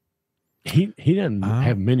 He doesn't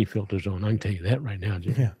have many filters on. I can tell you that right now,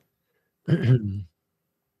 Jerry.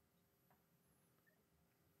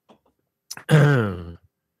 Yeah.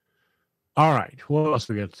 All right. What else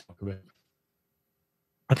we got to talk about?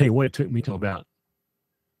 I'll tell you what, it took me till about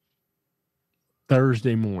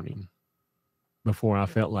Thursday morning before I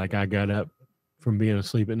felt like I got up from being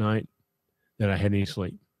asleep at night that I had any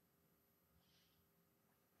sleep.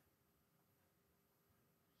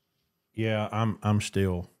 Yeah, I'm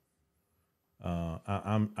still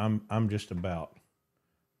I'm just about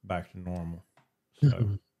back to normal.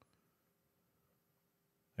 So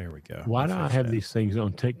there we go. Why do I have these things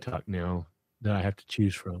on TikTok now that I have to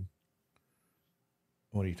choose from?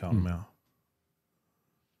 What are you talking about?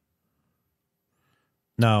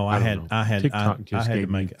 No, I had TikTok just gave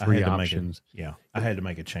me 3 options. I had to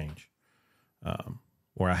make a change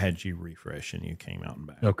where I had you refresh and you came out and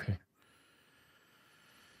back. Okay.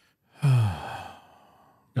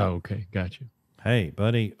 Oh, okay. Gotcha. Hey,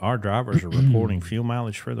 buddy, our drivers are reporting fuel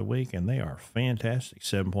mileage for the week, and they are fantastic.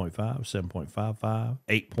 7.5, 7.55,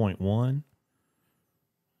 8.1.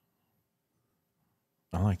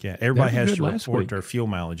 I like that. Everybody has to report their fuel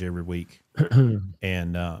mileage every week.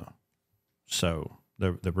 And so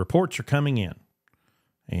the reports are coming in,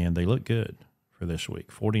 and they look good for this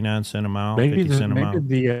week. 49 cents a mile, 50 cents a mile.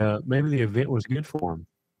 Maybe the event was good for them.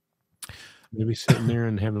 maybe sitting there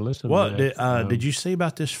and having a listen. Well, to that. did you see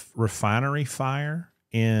about this refinery fire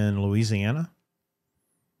in Louisiana?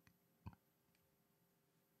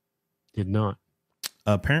 Did not.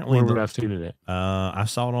 Apparently, Where would I have seen it at? I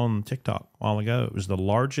saw it on TikTok a while ago. It was the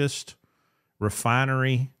largest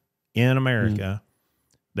refinery in America.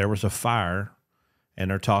 There was a fire, and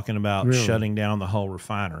they're talking about shutting down the whole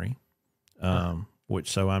refinery.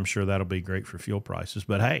 So I'm sure that'll be great for fuel prices.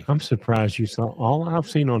 But hey, I'm surprised you saw. All I've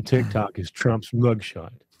seen on TikTok is Trump's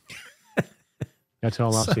mugshot. That's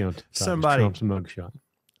all I've seen on TikTok. Trump's mugshot.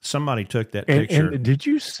 Somebody took that picture. And did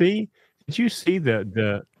you see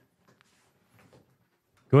the?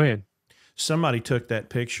 Go ahead. Somebody took that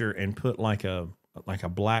picture and put like a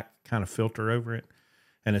black kind of filter over it,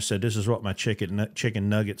 and it said, "This is what my chicken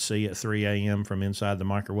nuggets see at 3 a.m. from inside the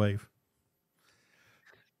microwave."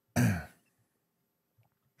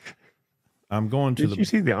 I'm going to. Did you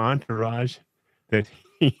see the entourage that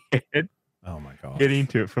he had? Oh my God! Getting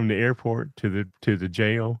to from the airport to the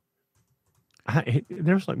jail.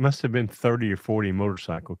 There's must have been 30 or 40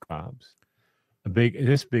 motorcycle cops. All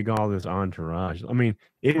this entourage. I mean,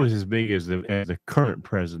 it was as big as the current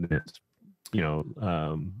president's, what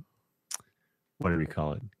do we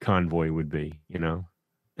call it? Convoy would be,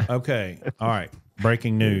 Okay. All right.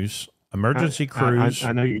 Breaking news. Emergency crews.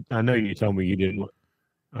 I know you told me you didn't.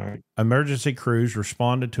 All right. Emergency crews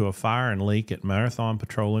responded to a fire and leak at Marathon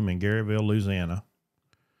Petroleum in Garyville, Louisiana.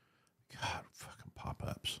 God, fucking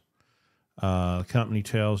pop-ups. The company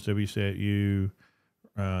tells WCU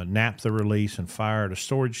napped the release and fired a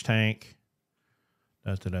storage tank.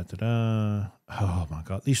 Oh my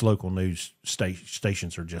God! These local news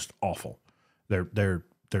stations are just awful. Their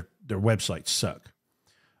websites suck.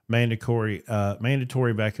 Mandatory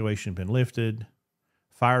evacuation has been lifted.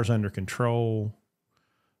 Fire's under control.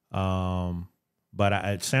 But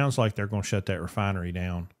it sounds like they're going to shut that refinery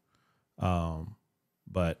down.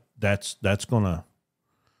 But that's going to,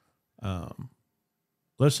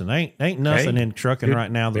 listen, ain't nothing in trucking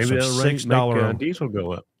right now that's $6. Diesel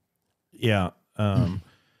go up. Yeah.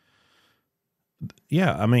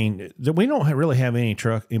 Yeah. I mean, we don't really have any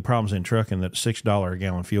problems in trucking that $6 a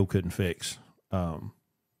gallon fuel couldn't fix.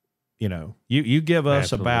 You give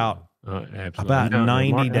us about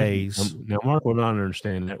 90 days. Now, Mark will not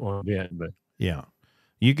understand that one bit, but yeah,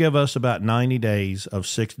 you give us about 90 days of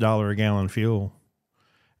 $6 a gallon fuel,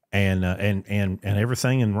 and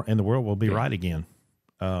everything in the world will be right again.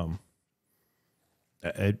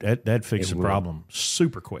 That'd fix the problem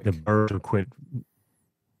super quick. The birds will quit.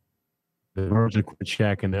 The birds will quit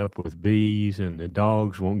shacking up with bees, and the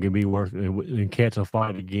dogs won't be worth. And cats will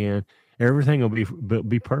fight again. Everything will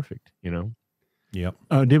be perfect. Yep.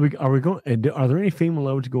 Are there any FEMA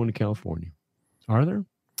loads going to California? Are there?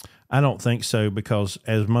 I don't think so, because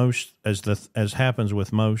as happens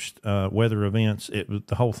with most weather events,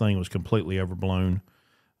 the whole thing was completely overblown.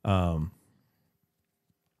 100%.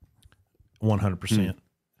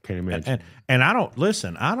 Can't imagine. And I don't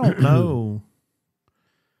know.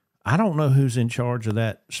 I don't know who's in charge of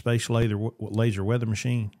that space laser weather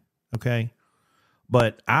machine. Okay.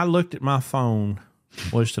 But I looked at my phone.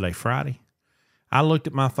 What is today? Friday. I looked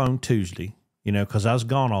at my phone Tuesday, because I was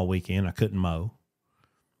gone all weekend. I couldn't mow.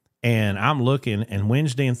 And I'm looking, and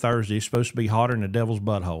Wednesday and Thursday is supposed to be hotter than the devil's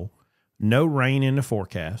butthole. No rain in the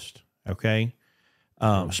forecast. Okay.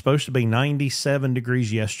 Supposed to be 97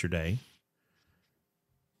 degrees yesterday.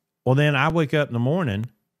 Well, then I wake up in the morning,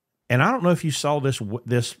 and I don't know if you saw this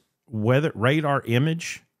weather radar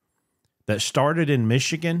image that started in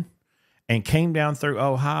Michigan and came down through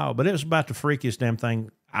Ohio, but it was about the freakiest damn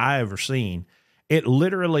thing I ever seen. It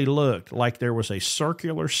literally looked like there was a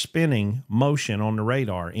circular spinning motion on the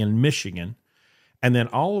radar in Michigan. And then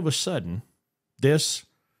all of a sudden, this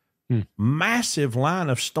massive line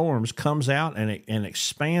of storms comes out and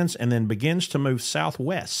expands and then begins to move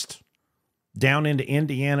southwest down into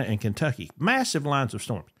Indiana and Kentucky. Massive lines of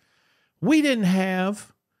storms. We didn't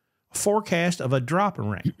have a forecast of a drop in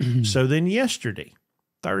rain. So then yesterday,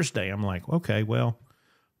 Thursday, I'm like, okay, well,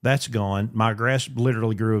 that's gone. My grass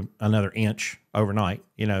literally grew another inch overnight,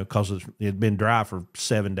 because it had been dry for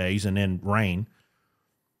 7 days and then rain.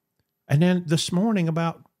 And then this morning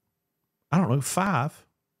about, 5,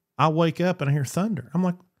 I wake up and I hear thunder. I'm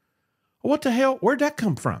like, what the hell? Where'd that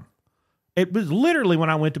come from? It was literally when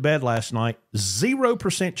I went to bed last night,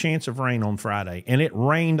 0% chance of rain on Friday, and it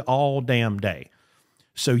rained all damn day.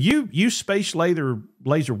 So you space laser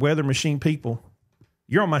weather machine people,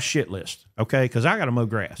 you're on my shit list, okay? Because I got to mow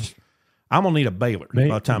grass. I'm gonna need a baler by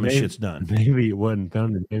the time this shit's done. Maybe it wasn't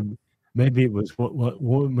thunder. Maybe it was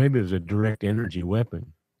maybe it was a direct energy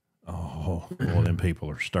weapon. Oh, well, then people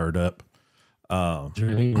are stirred up. Is there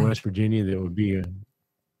anything in West Virginia that would be a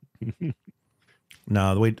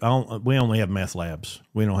No, we only have meth labs.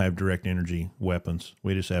 We don't have direct energy weapons.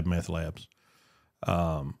 We just have meth labs.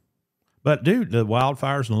 But dude, the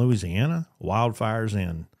wildfires in Louisiana, wildfires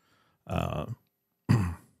in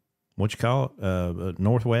what you call it,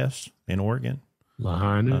 Northwest in Oregon,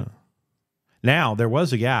 Lahaina? Now there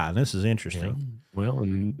was a guy, and this is interesting. Yeah. Well,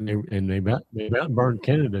 and they about burned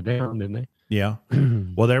Canada down, didn't they? Yeah.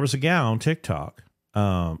 Well, there was a guy on TikTok.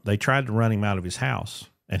 They tried to run him out of his house,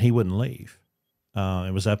 and he wouldn't leave.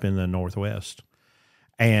 It was up in the Northwest,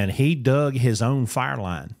 and he dug his own fire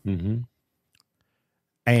line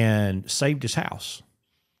and saved his house.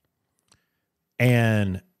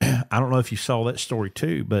 And I don't know if you saw that story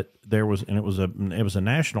too, but it was a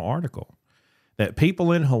national article that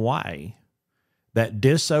people in Hawaii that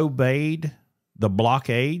disobeyed the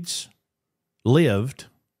blockades lived,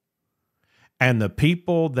 and the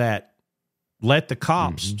people that let the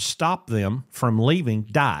cops stop them from leaving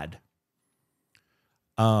died.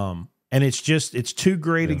 And it's two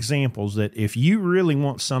great examples that if you really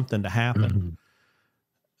want something to happen,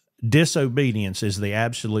 disobedience is the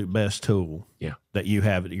absolute best tool that you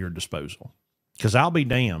have at your disposal. Because I'll be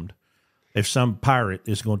damned if some pirate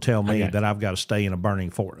is going to tell me that I've got to stay in a burning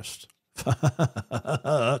forest.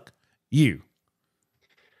 Fuck you.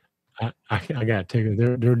 I got to tell you,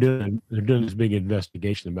 they're doing this big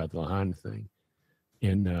investigation about the Lahaina thing,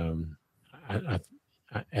 and I,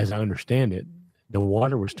 as I understand it, the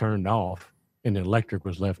water was turned off and the electric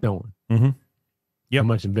was left on. Mm-hmm. Yep. How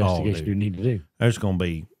much investigation do you need to do? There's going to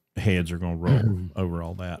be heads are going to roll over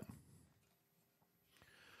all that.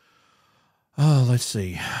 Oh, let's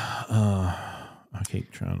see. I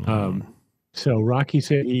keep trying to. So Rocky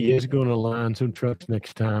said he is going to line some trucks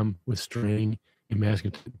next time with string and mask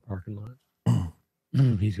it to the parking lot.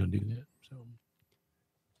 He's going to do that. So,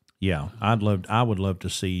 yeah, I would love to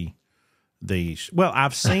see these. Well,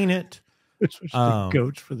 I've seen it. The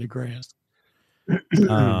goats for the grass.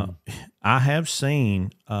 I have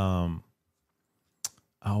seen. What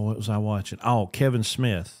was I watching? Oh, Kevin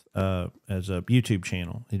Smith as a YouTube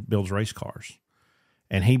channel. He builds race cars.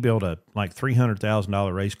 And he built a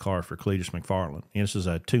 $300,000 race car for Cletus McFarland. And this is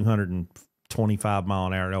a 225 mile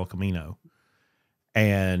an hour El Camino.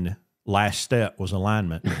 And last step was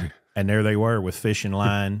alignment. And there they were with fishing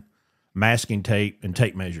line, masking tape, and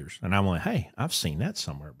tape measures. And I went, hey, I've seen that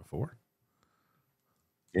somewhere before.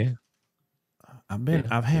 Yeah.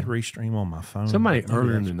 I've had Restream on my phone. Somebody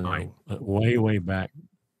earlier in the night, way back,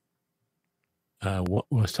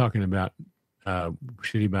 was talking about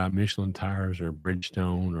should he buy Michelin tires or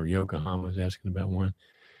Bridgestone or Yokohama? Was asking about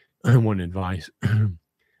one advice.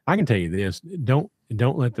 I can tell you this: don't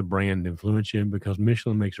let the brand influence you, because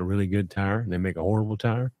Michelin makes a really good tire and they make a horrible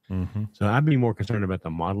tire. So I'd be more concerned about the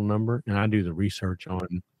model number, and I do the research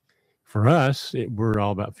on. For us, we're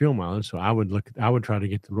all about fuel mileage, so I would try to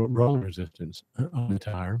get the rolling resistance on the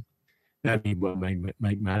tire. That'd be what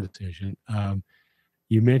make my decision.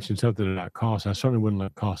 You mentioned something about cost. I certainly wouldn't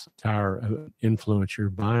let cost of tire influence your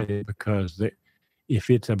buying it, because if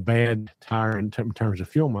it's a bad tire in terms of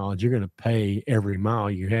fuel mileage, you're going to pay every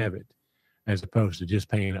mile you have it, as opposed to just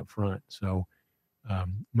paying up front. So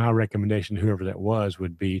my recommendation to whoever that was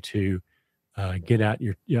would be to get out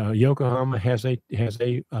your Yokohama has a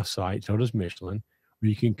site, so does Michelin, where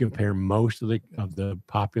you can compare most of the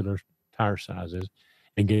popular tire sizes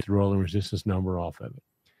and get the rolling resistance number off of it.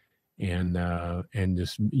 And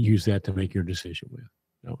just use that to make your decision with.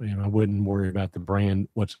 And I wouldn't worry about the brand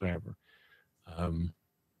whatsoever.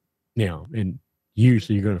 Now, and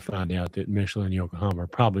usually you're going to find out that Michelin and Yokohama are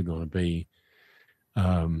probably going to be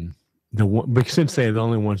the one, because since they're the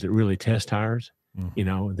only ones that really test tires.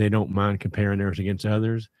 They don't mind comparing theirs against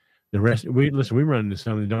others. The rest, we run into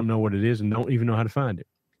some that don't know what it is and don't even know how to find it.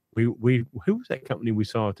 Who was that company we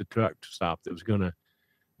saw at the truck stop that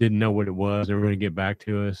didn't know what it was? They were going to get back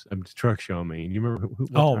to us. The truck show, I mean. You remember?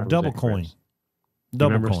 Double Coin.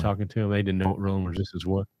 Double Coin. Us talking to them. They didn't know what rolling resistance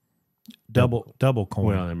was. Double Coin.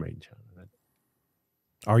 Well, they're made in China.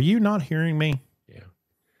 Are you not hearing me?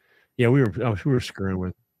 Yeah. We were screwing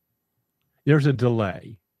with. There's a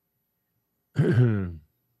delay. When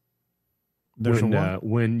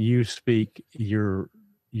you speak, you're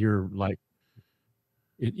like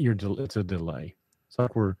it's a delay.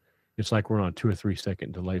 It's like we're on a 2 or 3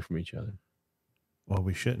 second delay from each other. Well,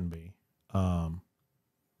 we shouldn't be,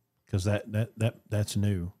 because that's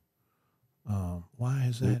new. Why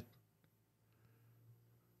is that?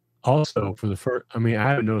 Also, for the first, I mean, I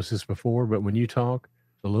haven't noticed this before, but when you talk,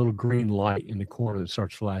 the little green light in the corner that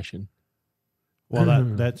starts flashing. Well,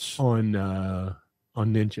 that's on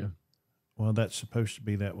Ninja. Well, that's supposed to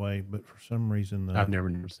be that way, but for some reason, I've never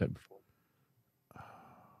noticed that before.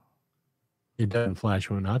 It doesn't flash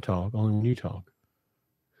when I talk, only when you talk.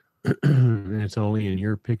 And it's only in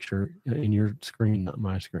your picture, in your screen, not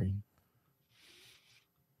my screen.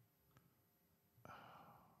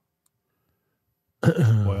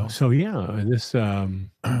 Well, so yeah, this I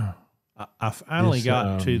finally this,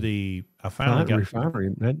 got to the. I finally got refinery.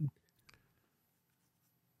 That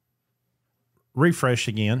refresh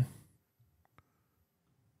again.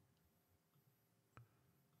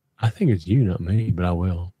 I think it's you, not me, but I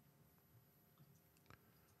will.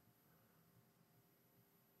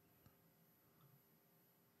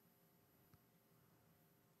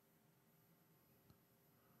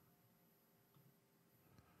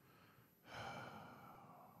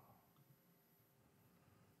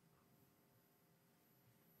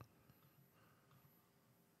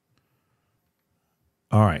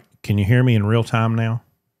 All right. Can you hear me in real time now?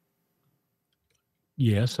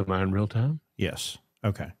 Yes, am I in real time? Yes.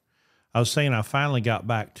 Okay. I was saying I finally got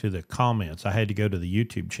back to the comments. I had to go to the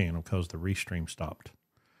YouTube channel because the restream stopped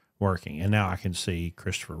working. And now I can see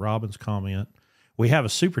Christopher Robbins' comment. We have a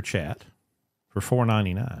super chat for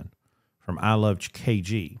 $4.99 from I Love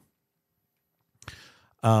KG.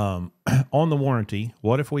 On the warranty,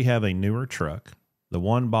 what if we have a newer truck, the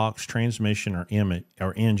one box transmission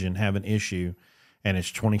or engine have an issue, and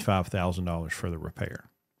it's $25,000 for the repair?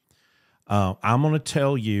 I'm going to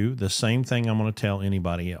tell you the same thing I'm going to tell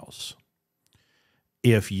anybody else.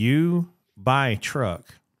 If you buy a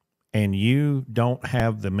truck and you don't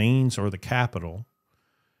have the means or the capital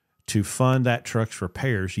to fund that truck's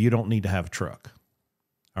repairs, you don't need to have a truck.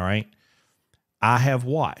 All right. I have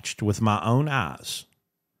watched with my own eyes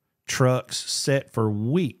trucks set for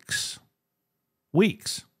weeks,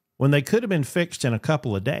 when they could have been fixed in a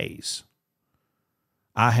couple of days.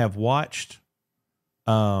 I have watched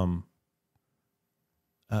them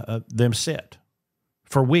sit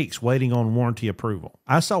for weeks waiting on warranty approval.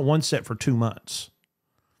 I saw one set for 2 months.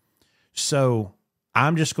 So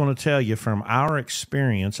I'm just going to tell you from our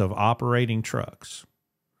experience of operating trucks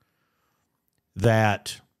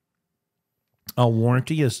that a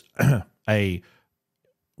warranty is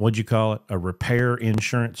what'd you call it? A repair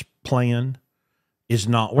insurance plan is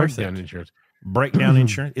not worth it. Insurance. Breakdown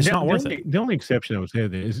insurance. It's not worth it. The only exception I would say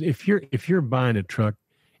is if you're buying a truck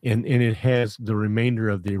and it has the remainder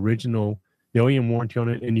of the original, the OEM warranty on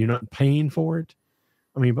it, and you're not paying for it.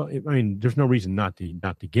 I mean, there's no reason not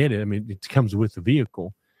to get it. I mean, it comes with the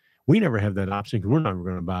vehicle. We never have that option because we're not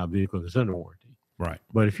going to buy a vehicle that's under warranty. Right.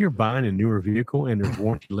 But if you're buying a newer vehicle and there's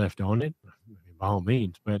warranty left on it, by all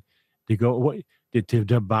means. But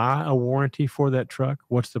to buy a warranty for that truck,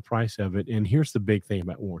 what's the price of it? And here's the big thing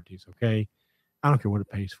about warranties. Okay, I don't care what it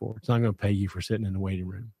pays for. It's not going to pay you for sitting in the waiting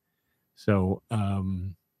room. So,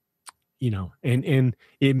 and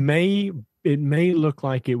it may look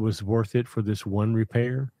like it was worth it for this one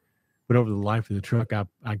repair, but over the life of the truck,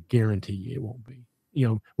 I guarantee you it won't be.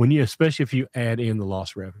 Especially if you add in the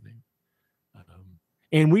lost revenue.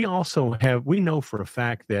 And we know for a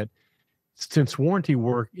fact that since warranty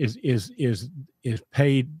work is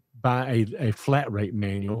paid by a flat rate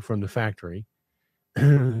manual from the factory,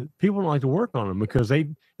 people don't like to work on them because they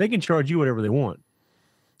can charge you whatever they want.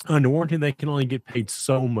 Under warranty, they can only get paid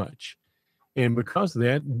so much. And because of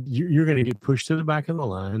that, you're going to get pushed to the back of the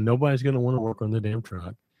line. Nobody's going to want to work on the damn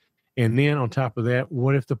truck. And then on top of that,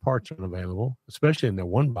 what if the parts aren't available, especially in the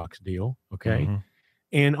one box deal? Okay. Mm-hmm.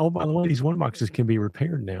 And oh, by the way, these one boxes can be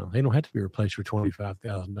repaired now. They don't have to be replaced for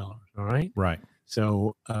 $25,000. All right. Right.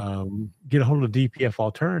 So get a hold of DPF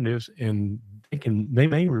Alternatives, and they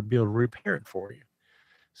may be able to repair it for you.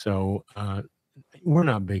 So we're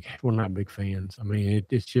not big fans. I mean,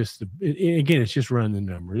 it's just it's just running the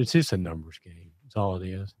numbers. It's just a numbers game. That's all it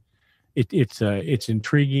is. It's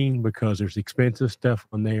intriguing because there's expensive stuff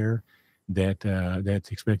on there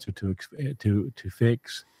that's expensive to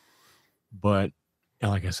fix, but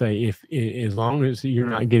like I say, as long as you're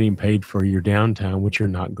not getting paid for your downtime, which you're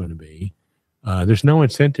not going to be, there's no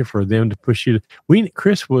incentive for them to push you.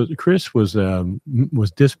 Chris was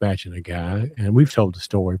dispatching a guy, and we've told the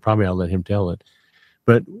story. Probably I'll let him tell it.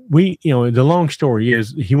 But the long story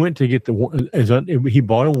is he went to get he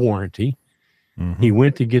bought a warranty. Mm-hmm. He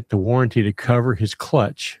went to get the warranty to cover his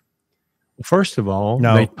clutch. First of all,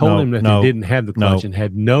 they told him that they didn't have the clutch and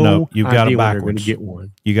had no you got idea it backwards. when they were going to get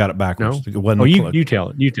one. You got it backwards. No? It you tell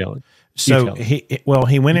it. You tell it. So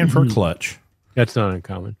he went in for a clutch. That's not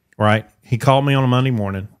uncommon. Right. He called me on a Monday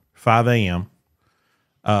morning, 5 a.m.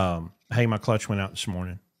 Hey, my clutch went out this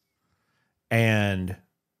morning. And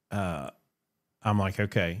I'm like,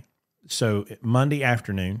 okay. So Monday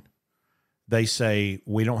afternoon, They say,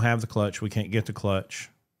 we don't have the clutch. We can't get the clutch.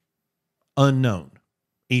 Unknown.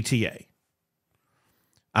 ETA.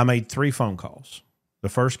 I made 3 phone calls. The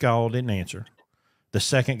first call didn't answer. The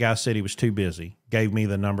second guy said he was too busy, gave me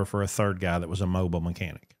the number for a third guy that was a mobile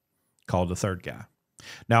mechanic. Called the third guy.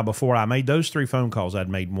 Now, before I made those 3 phone calls, I'd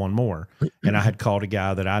made one more, and I had called a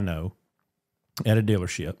guy that I know at a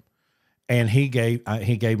dealership, and he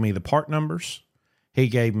gave me the part numbers. He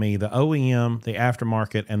gave me the OEM, the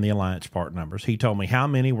aftermarket, and the Alliance part numbers. He told me how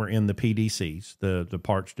many were in the PDCs, the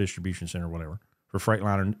parts distribution center, whatever, for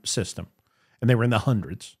Freightliner system, and they were in the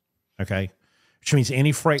hundreds, okay? Which means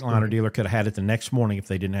any Freightliner dealer could have had it the next morning if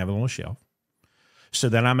they didn't have it on the shelf. So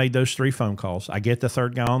then I made those 3 phone calls. I get the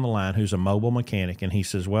third guy on the line who's a mobile mechanic, and he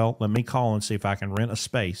says, well, let me call and see if I can rent a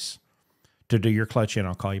space to do your clutch in.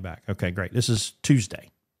 I'll call you back. Okay, great. This is Tuesday.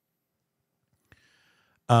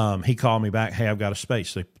 He called me back. Hey, I've got a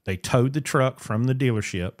space. They towed the truck from the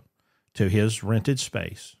dealership to his rented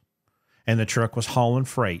space, and the truck was hauling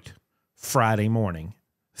freight Friday morning,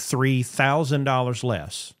 $3,000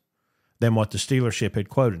 less than what the dealership had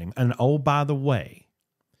quoted him. And oh, by the way,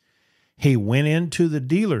 he went into the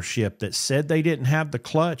dealership that said they didn't have the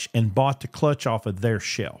clutch and bought the clutch off of their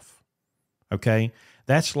shelf. Okay?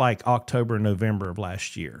 That's like October, November of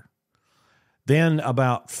last year. Then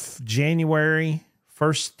about January,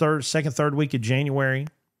 second, third week of January,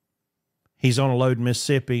 he's on a load in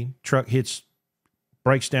Mississippi. Truck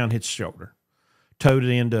breaks down, hits shoulder. Towed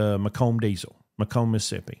it into Macomb Diesel, Macomb,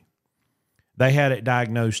 Mississippi. They had it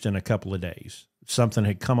diagnosed in a couple of days. Something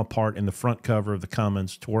had come apart in the front cover of the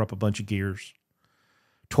Cummins, tore up a bunch of gears.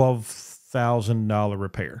 $12,000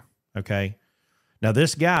 repair. Okay. Now,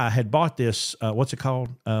 this guy had bought this, what's it called?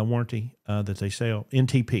 Warranty that they sell?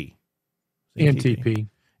 NTP. NTP.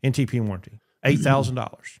 NTP warranty.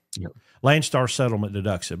 $8,000. Yep. Landstar settlement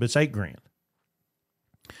deducts it, but it's $8,000.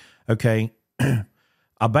 Okay.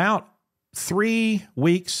 About 3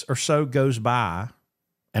 weeks or so goes by,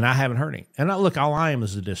 and I haven't heard him. And look, all I am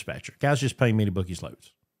is a dispatcher. Guy's just paying me to book his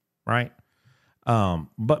loads, right?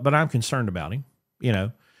 But I'm concerned about him, you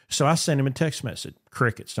know. So I sent him a text message.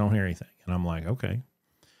 Crickets, don't hear anything. And I'm like, okay.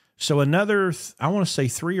 So another, I want to say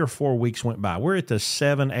 3 or 4 weeks went by. We're at the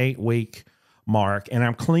 7-8 week mark, and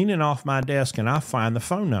I'm cleaning off my desk, and I find the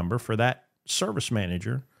phone number for that service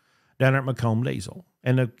manager down at Macomb Diesel.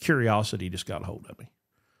 And the curiosity just got a hold of me.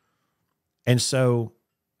 And so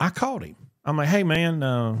I called him. I'm like, hey, man,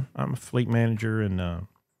 I'm a fleet manager, and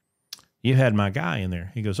you had my guy in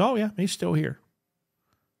there. He goes, oh, yeah, he's still here.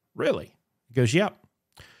 Really? He goes, yep.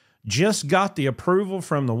 Just got the approval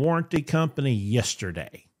from the warranty company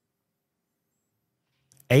yesterday.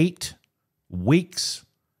 8 weeks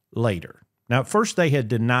later. Now, at first they had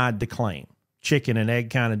denied the claim. Chicken and egg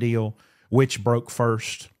kind of deal. Which broke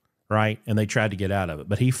first, right? And they tried to get out of it.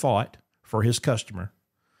 But he fought for his customer.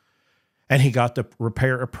 And he got the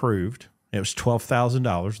repair approved. It was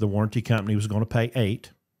 $12,000. The warranty company was going to pay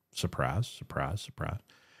 $8,000. Surprise, surprise, surprise.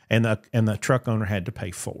 And the truck owner had to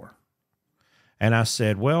pay $4,000. And I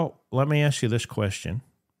said, well, let me ask you this question.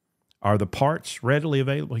 Are the parts readily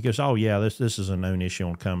available? He goes, oh, yeah, this is a known issue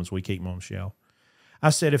on Cummins. We keep them on the shelf. I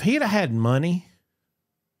said, if he'd have had money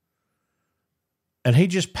and he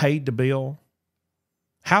just paid the bill,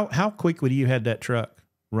 how quick would you had that truck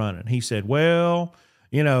running? He said, well,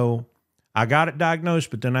 you know, I got it diagnosed,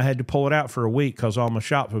 but then I had to pull it out for a week because all my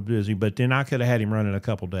shops were busy, but then I could have had him running a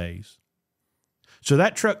couple days. So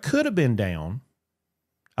that truck could have been down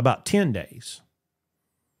about 10 days.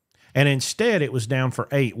 And instead, it was down for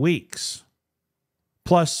 8 weeks.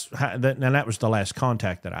 Plus, and that was the last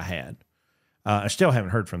contact that I had. I still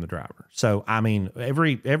haven't heard from the driver. So, I mean,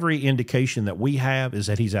 every indication that we have is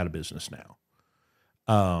that he's out of business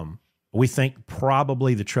now. We think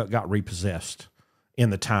probably the truck got repossessed in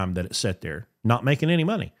the time that it sat there, not making any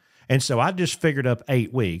money. And so I just figured up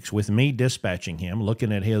 8 weeks with me dispatching him,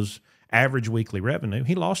 looking at his average weekly revenue.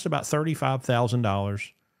 He lost about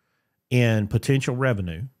 $35,000 in potential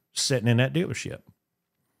revenue sitting in that dealership.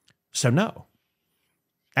 So no,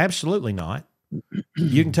 absolutely not.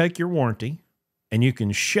 You can take your warranty and you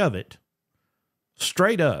can shove it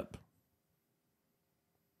straight up.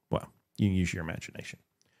 Well, you can use your imagination.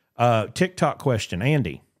 TikTok question,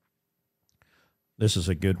 Andy. This is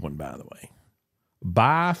a good one, by the way.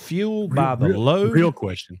 Buy fuel by the load. Real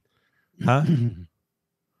question. Huh?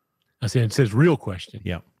 I said, it says real question.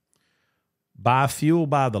 Yeah. Buy fuel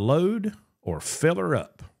by the load or fill her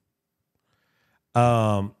up.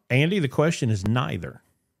 Andy, the question is neither.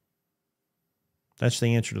 That's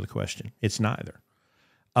the answer to the question. It's neither.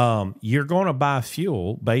 You're going to buy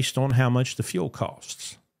fuel based on how much the fuel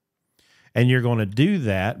costs. And you're going to do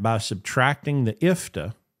that by subtracting the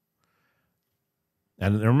IFTA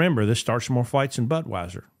And remember, this starts more fights than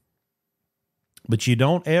Budweiser. But you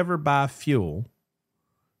don't ever buy fuel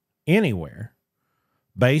anywhere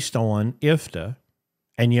based on IFTA,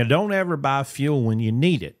 and you don't ever buy fuel when you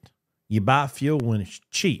need it. You buy fuel when it's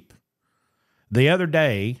cheap. The other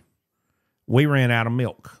day, we ran out of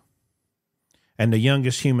milk, and the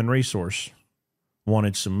youngest human resource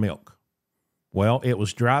wanted some milk. Well, it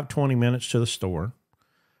was drive 20 minutes to the store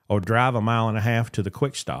or drive a mile and a half to the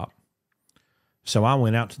Quick Stop. So I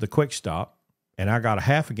went out to the Quick Stop, and I got a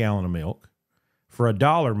half a gallon of milk for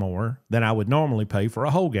 $1 more than I would normally pay for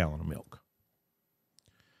a whole gallon of milk.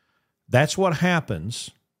 That's what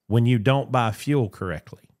happens when you don't buy fuel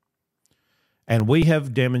correctly. And we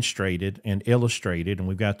have demonstrated and illustrated, and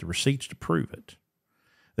we've got the receipts to prove it,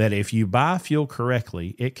 that if you buy fuel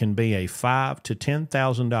correctly, it can be a $5,000 to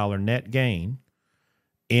 $10,000 net gain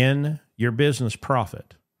in your business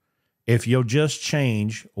profit if you'll just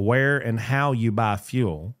change where and how you buy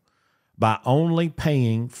fuel by only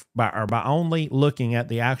only looking at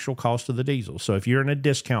the actual cost of the diesel. So if you're in a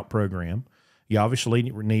discount program, you obviously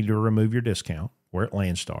need to remove your discount. We're at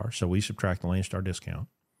Landstar, so we subtract the Landstar discount.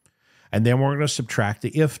 And then we're going to subtract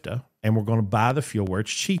the IFTA, and we're going to buy the fuel where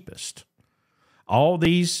it's cheapest. All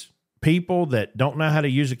these people that don't know how to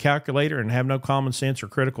use a calculator and have no common sense or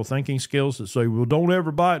critical thinking skills that say, well, don't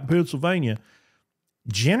ever buy it in Pennsylvania.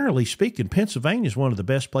 Generally speaking, Pennsylvania is one of the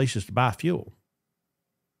best places to buy fuel.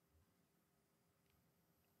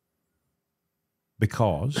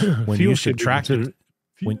 Because when you subtract it,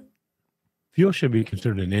 fuel should be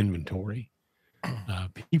considered an inventory.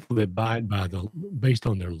 People that buy it based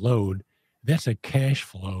on their load, that's a cash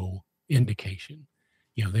flow indication.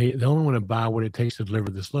 You know, they only want to buy what it takes to deliver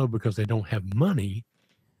this load because they don't have money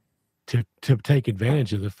to take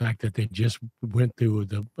advantage of the fact that they just went through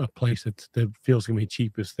a place that feels going to be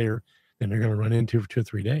cheapest there than they're going to run into for 2 or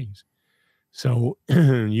 3 days. So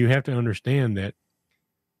you have to understand that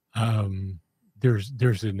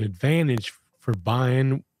there's an advantage for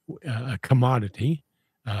buying a commodity,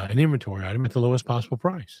 an inventory item at the lowest possible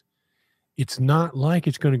price. It's not like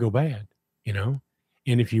it's going to go bad, you know?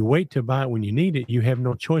 And if you wait to buy it when you need it, you have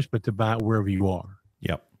no choice but to buy it wherever you are.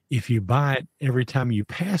 Yep. If you buy it every time you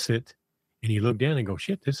pass it and you look down and go,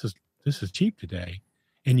 shit, this is cheap today,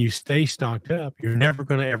 and you stay stocked up, you're never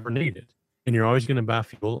going to ever need it. And you're always going to buy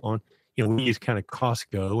fuel on, you know, we use kind of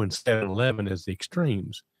Costco and 7-Eleven as the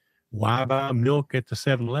extremes. Why buy milk at the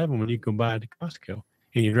 7-Eleven when you can buy it at Costco?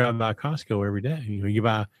 And you drive by Costco every day. You know, you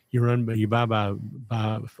buy by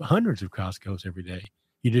hundreds of Costcos every day.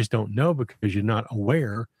 You just don't know because you're not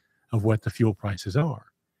aware of what the fuel prices are.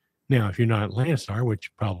 Now, if you're not at Landstar,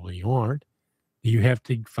 which probably you aren't, you have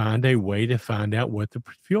to find a way to find out what the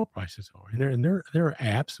fuel prices are. And there are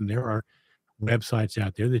apps and there are websites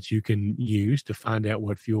out there that you can use to find out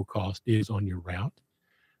what fuel cost is on your route.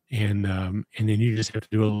 And then you just have to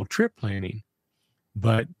do a little trip planning.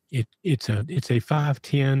 But it's a $5,000,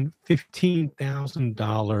 $10,000,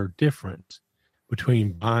 $15,000 difference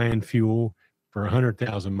between buying fuel for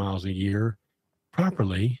 100,000 miles a year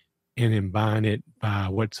properly and then buying it by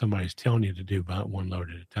what somebody's telling you to do, by one load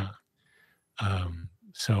at a time.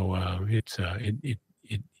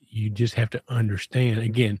 You just have to understand.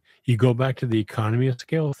 Again, you go back to the economy of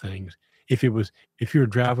scale things. If you're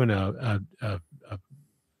driving a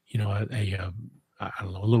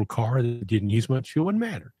little car that didn't use much fuel, it wouldn't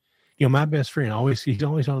matter. You know, my best friend he's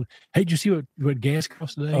always on, hey, did you see what gas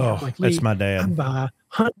costs today? Oh, I'm like, that's my dad. I buy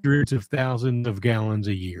hundreds of thousands of gallons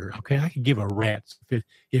a year. Okay, I could give a rat's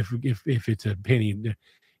if it's a penny.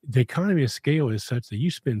 The economy of scale is such that you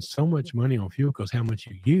spend so much money on fuel because how much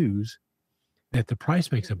you use, that the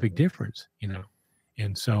price makes a big difference, you know.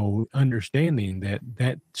 And so understanding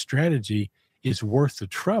that strategy is worth the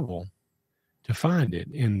trouble to find it.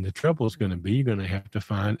 And the trouble is going to be, you're going to have to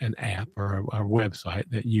find an app or a website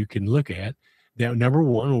that you can look at. That, number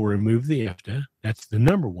one, will remove the IFTA. That's the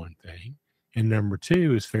number one thing. And number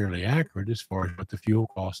two is fairly accurate as far as what the fuel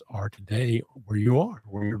costs are today where you're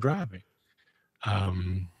driving.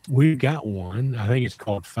 We've got one. I think it's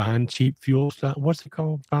called Find Cheap Fuel Stop. What's it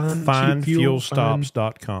called?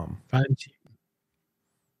 FindFuelStops.com.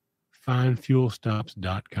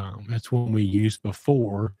 FindFuelStops.com. That's one we used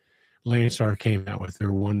before Landstar came out with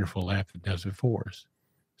their wonderful app that does it for us.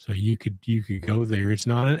 So you could go there. It's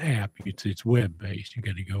not an app. It's web based. You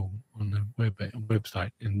got to go on the website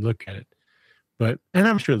and look at it. And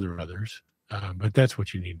I'm sure there are others. But that's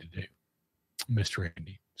what you need to do, Mr.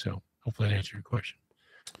 Andy. So hopefully that answered your question.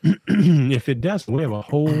 If it doesn't, we have a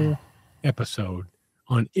whole episode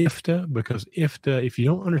on IFTA, because IFTA, if you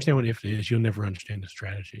don't understand what IFTA is, you'll never understand the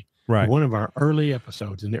strategy. Right. One of our early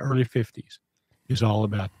episodes in the early 50s is all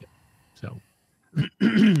about that. So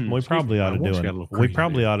We probably ought to do we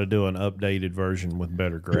probably there. ought to do an updated version with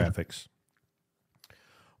better graphics.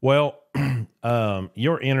 Well,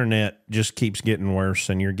 your internet just keeps getting worse,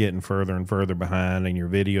 and you're getting further and further behind, and your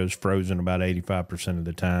video's frozen about 85% of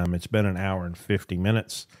the time. It's been an hour and 50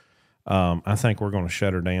 minutes. I think we're going to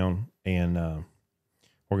shut her down, and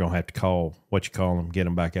we're going to have to call them, get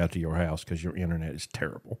them back out to your house because your internet is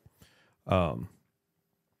terrible.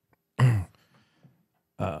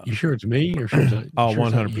 You sure it's me or sure it's not,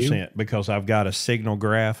 100%, because I've got a signal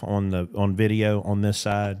graph on video on this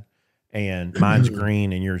side, and mine's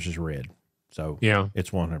green and yours is red. So yeah, it's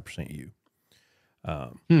 100% you.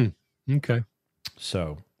 Okay.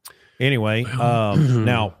 So anyway,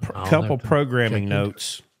 now a couple programming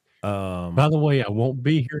notes. By the way, I won't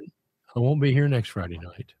be here. I won't be here next Friday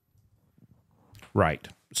night. Right.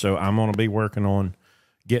 So I'm going to be working on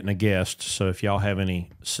getting a guest. So if y'all have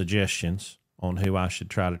any suggestions on who I should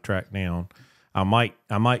try to track down, I might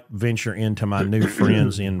venture into my new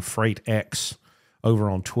friends in Freight X over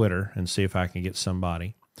on Twitter and see if I can get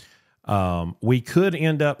somebody. We could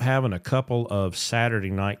end up having a couple of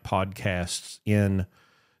Saturday night podcasts in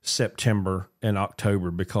September and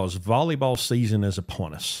October because volleyball season is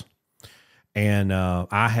upon us. And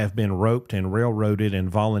I have been roped and railroaded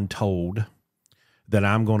and voluntold that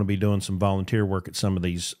I'm going to be doing some volunteer work at some of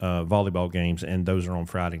these volleyball games, and those are on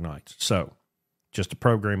Friday nights. So just a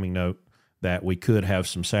programming note that we could have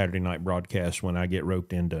some Saturday night broadcasts when I get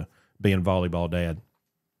roped into being volleyball dad.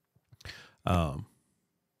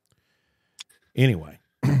 Anyway,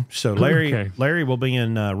 so Larry will be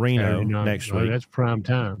in Reno next week. That's prime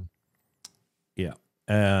time. Yeah.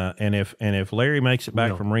 And if Larry makes it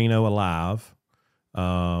back from Reno alive,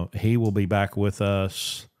 he will be back with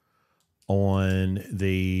us on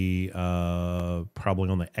the probably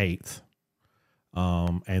on the 8th.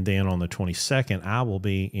 And then on the 22nd, I will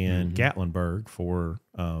be in Gatlinburg for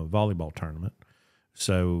a volleyball tournament.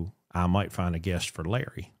 So I might find a guest for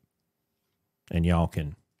Larry, and y'all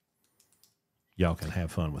can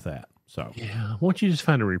have fun with that. So yeah, why don't you just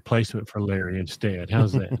find a replacement for Larry instead?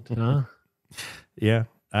 How's that? Huh? Yeah,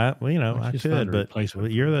 I could, but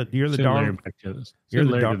you're the darling. You're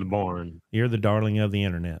the barn. You're the darling of the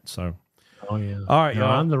internet. So, oh yeah. All right,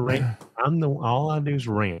 y'all. I'm the rant. All I do is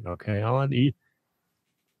rant. Okay, all I do.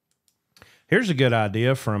 Here's a good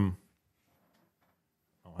idea from.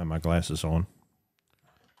 I don't have my glasses on.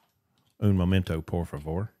 Un momento, por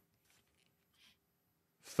favor.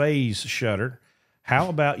 Phase Shutter. How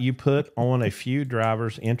about you put on a few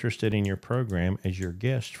drivers interested in your program as your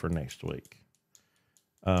guest for next week?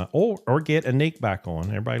 Or get Anik back on.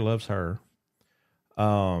 Everybody loves her.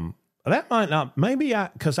 That might not,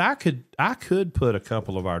 because I could put a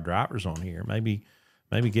couple of our drivers on here. Maybe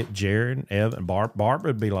get Jared, Evan, Barbara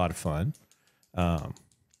would be a lot of fun.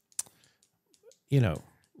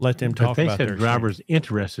 Let them talk about their drivers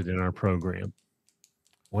interested in our program.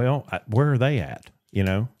 Well, where are they at? You're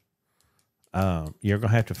going to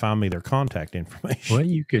have to find me their contact information. Well,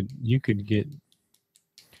 you could get.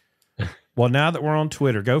 Well, now that we're on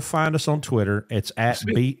Twitter, go find us on Twitter. It's at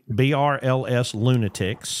BRLS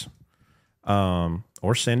Lunatics,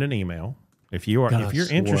 or send an email if you're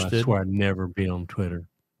interested. I swear I'd never be on Twitter.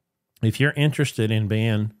 If you're interested in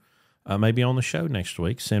being maybe on the show next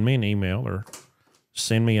week, send me an email or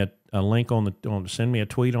send me a link send me a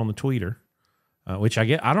tweet on the tweeter, which I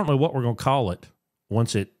don't know what we're going to call it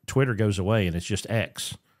once Twitter goes away and it's just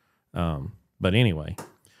X. But anyway.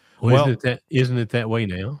 Well, isn't it that way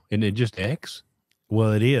now? Isn't it just X?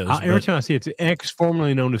 Well, it is. Every time I see it's X,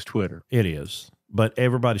 formerly known as Twitter. It is, but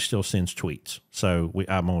everybody still sends tweets. So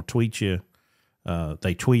I'm gonna tweet you.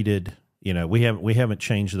 They tweeted. We haven't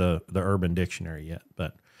changed the Urban Dictionary yet.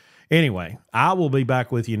 But anyway, I will be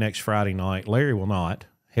back with you next Friday night. Larry will not.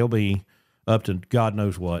 He'll be up to God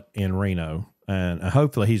knows what in Reno, and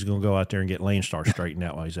hopefully he's going to go out there and get Landstar straightened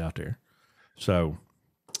out while he's out there. So,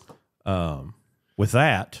 with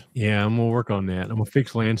that, yeah, I'm gonna work on that. I'm gonna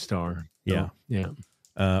fix Landstar. Yeah, yeah.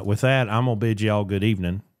 With that, I'm gonna bid you all good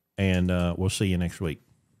evening, and we'll see you next week.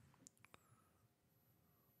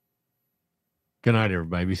 Good night,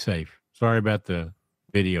 everybody. Be safe. Sorry about the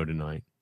video tonight.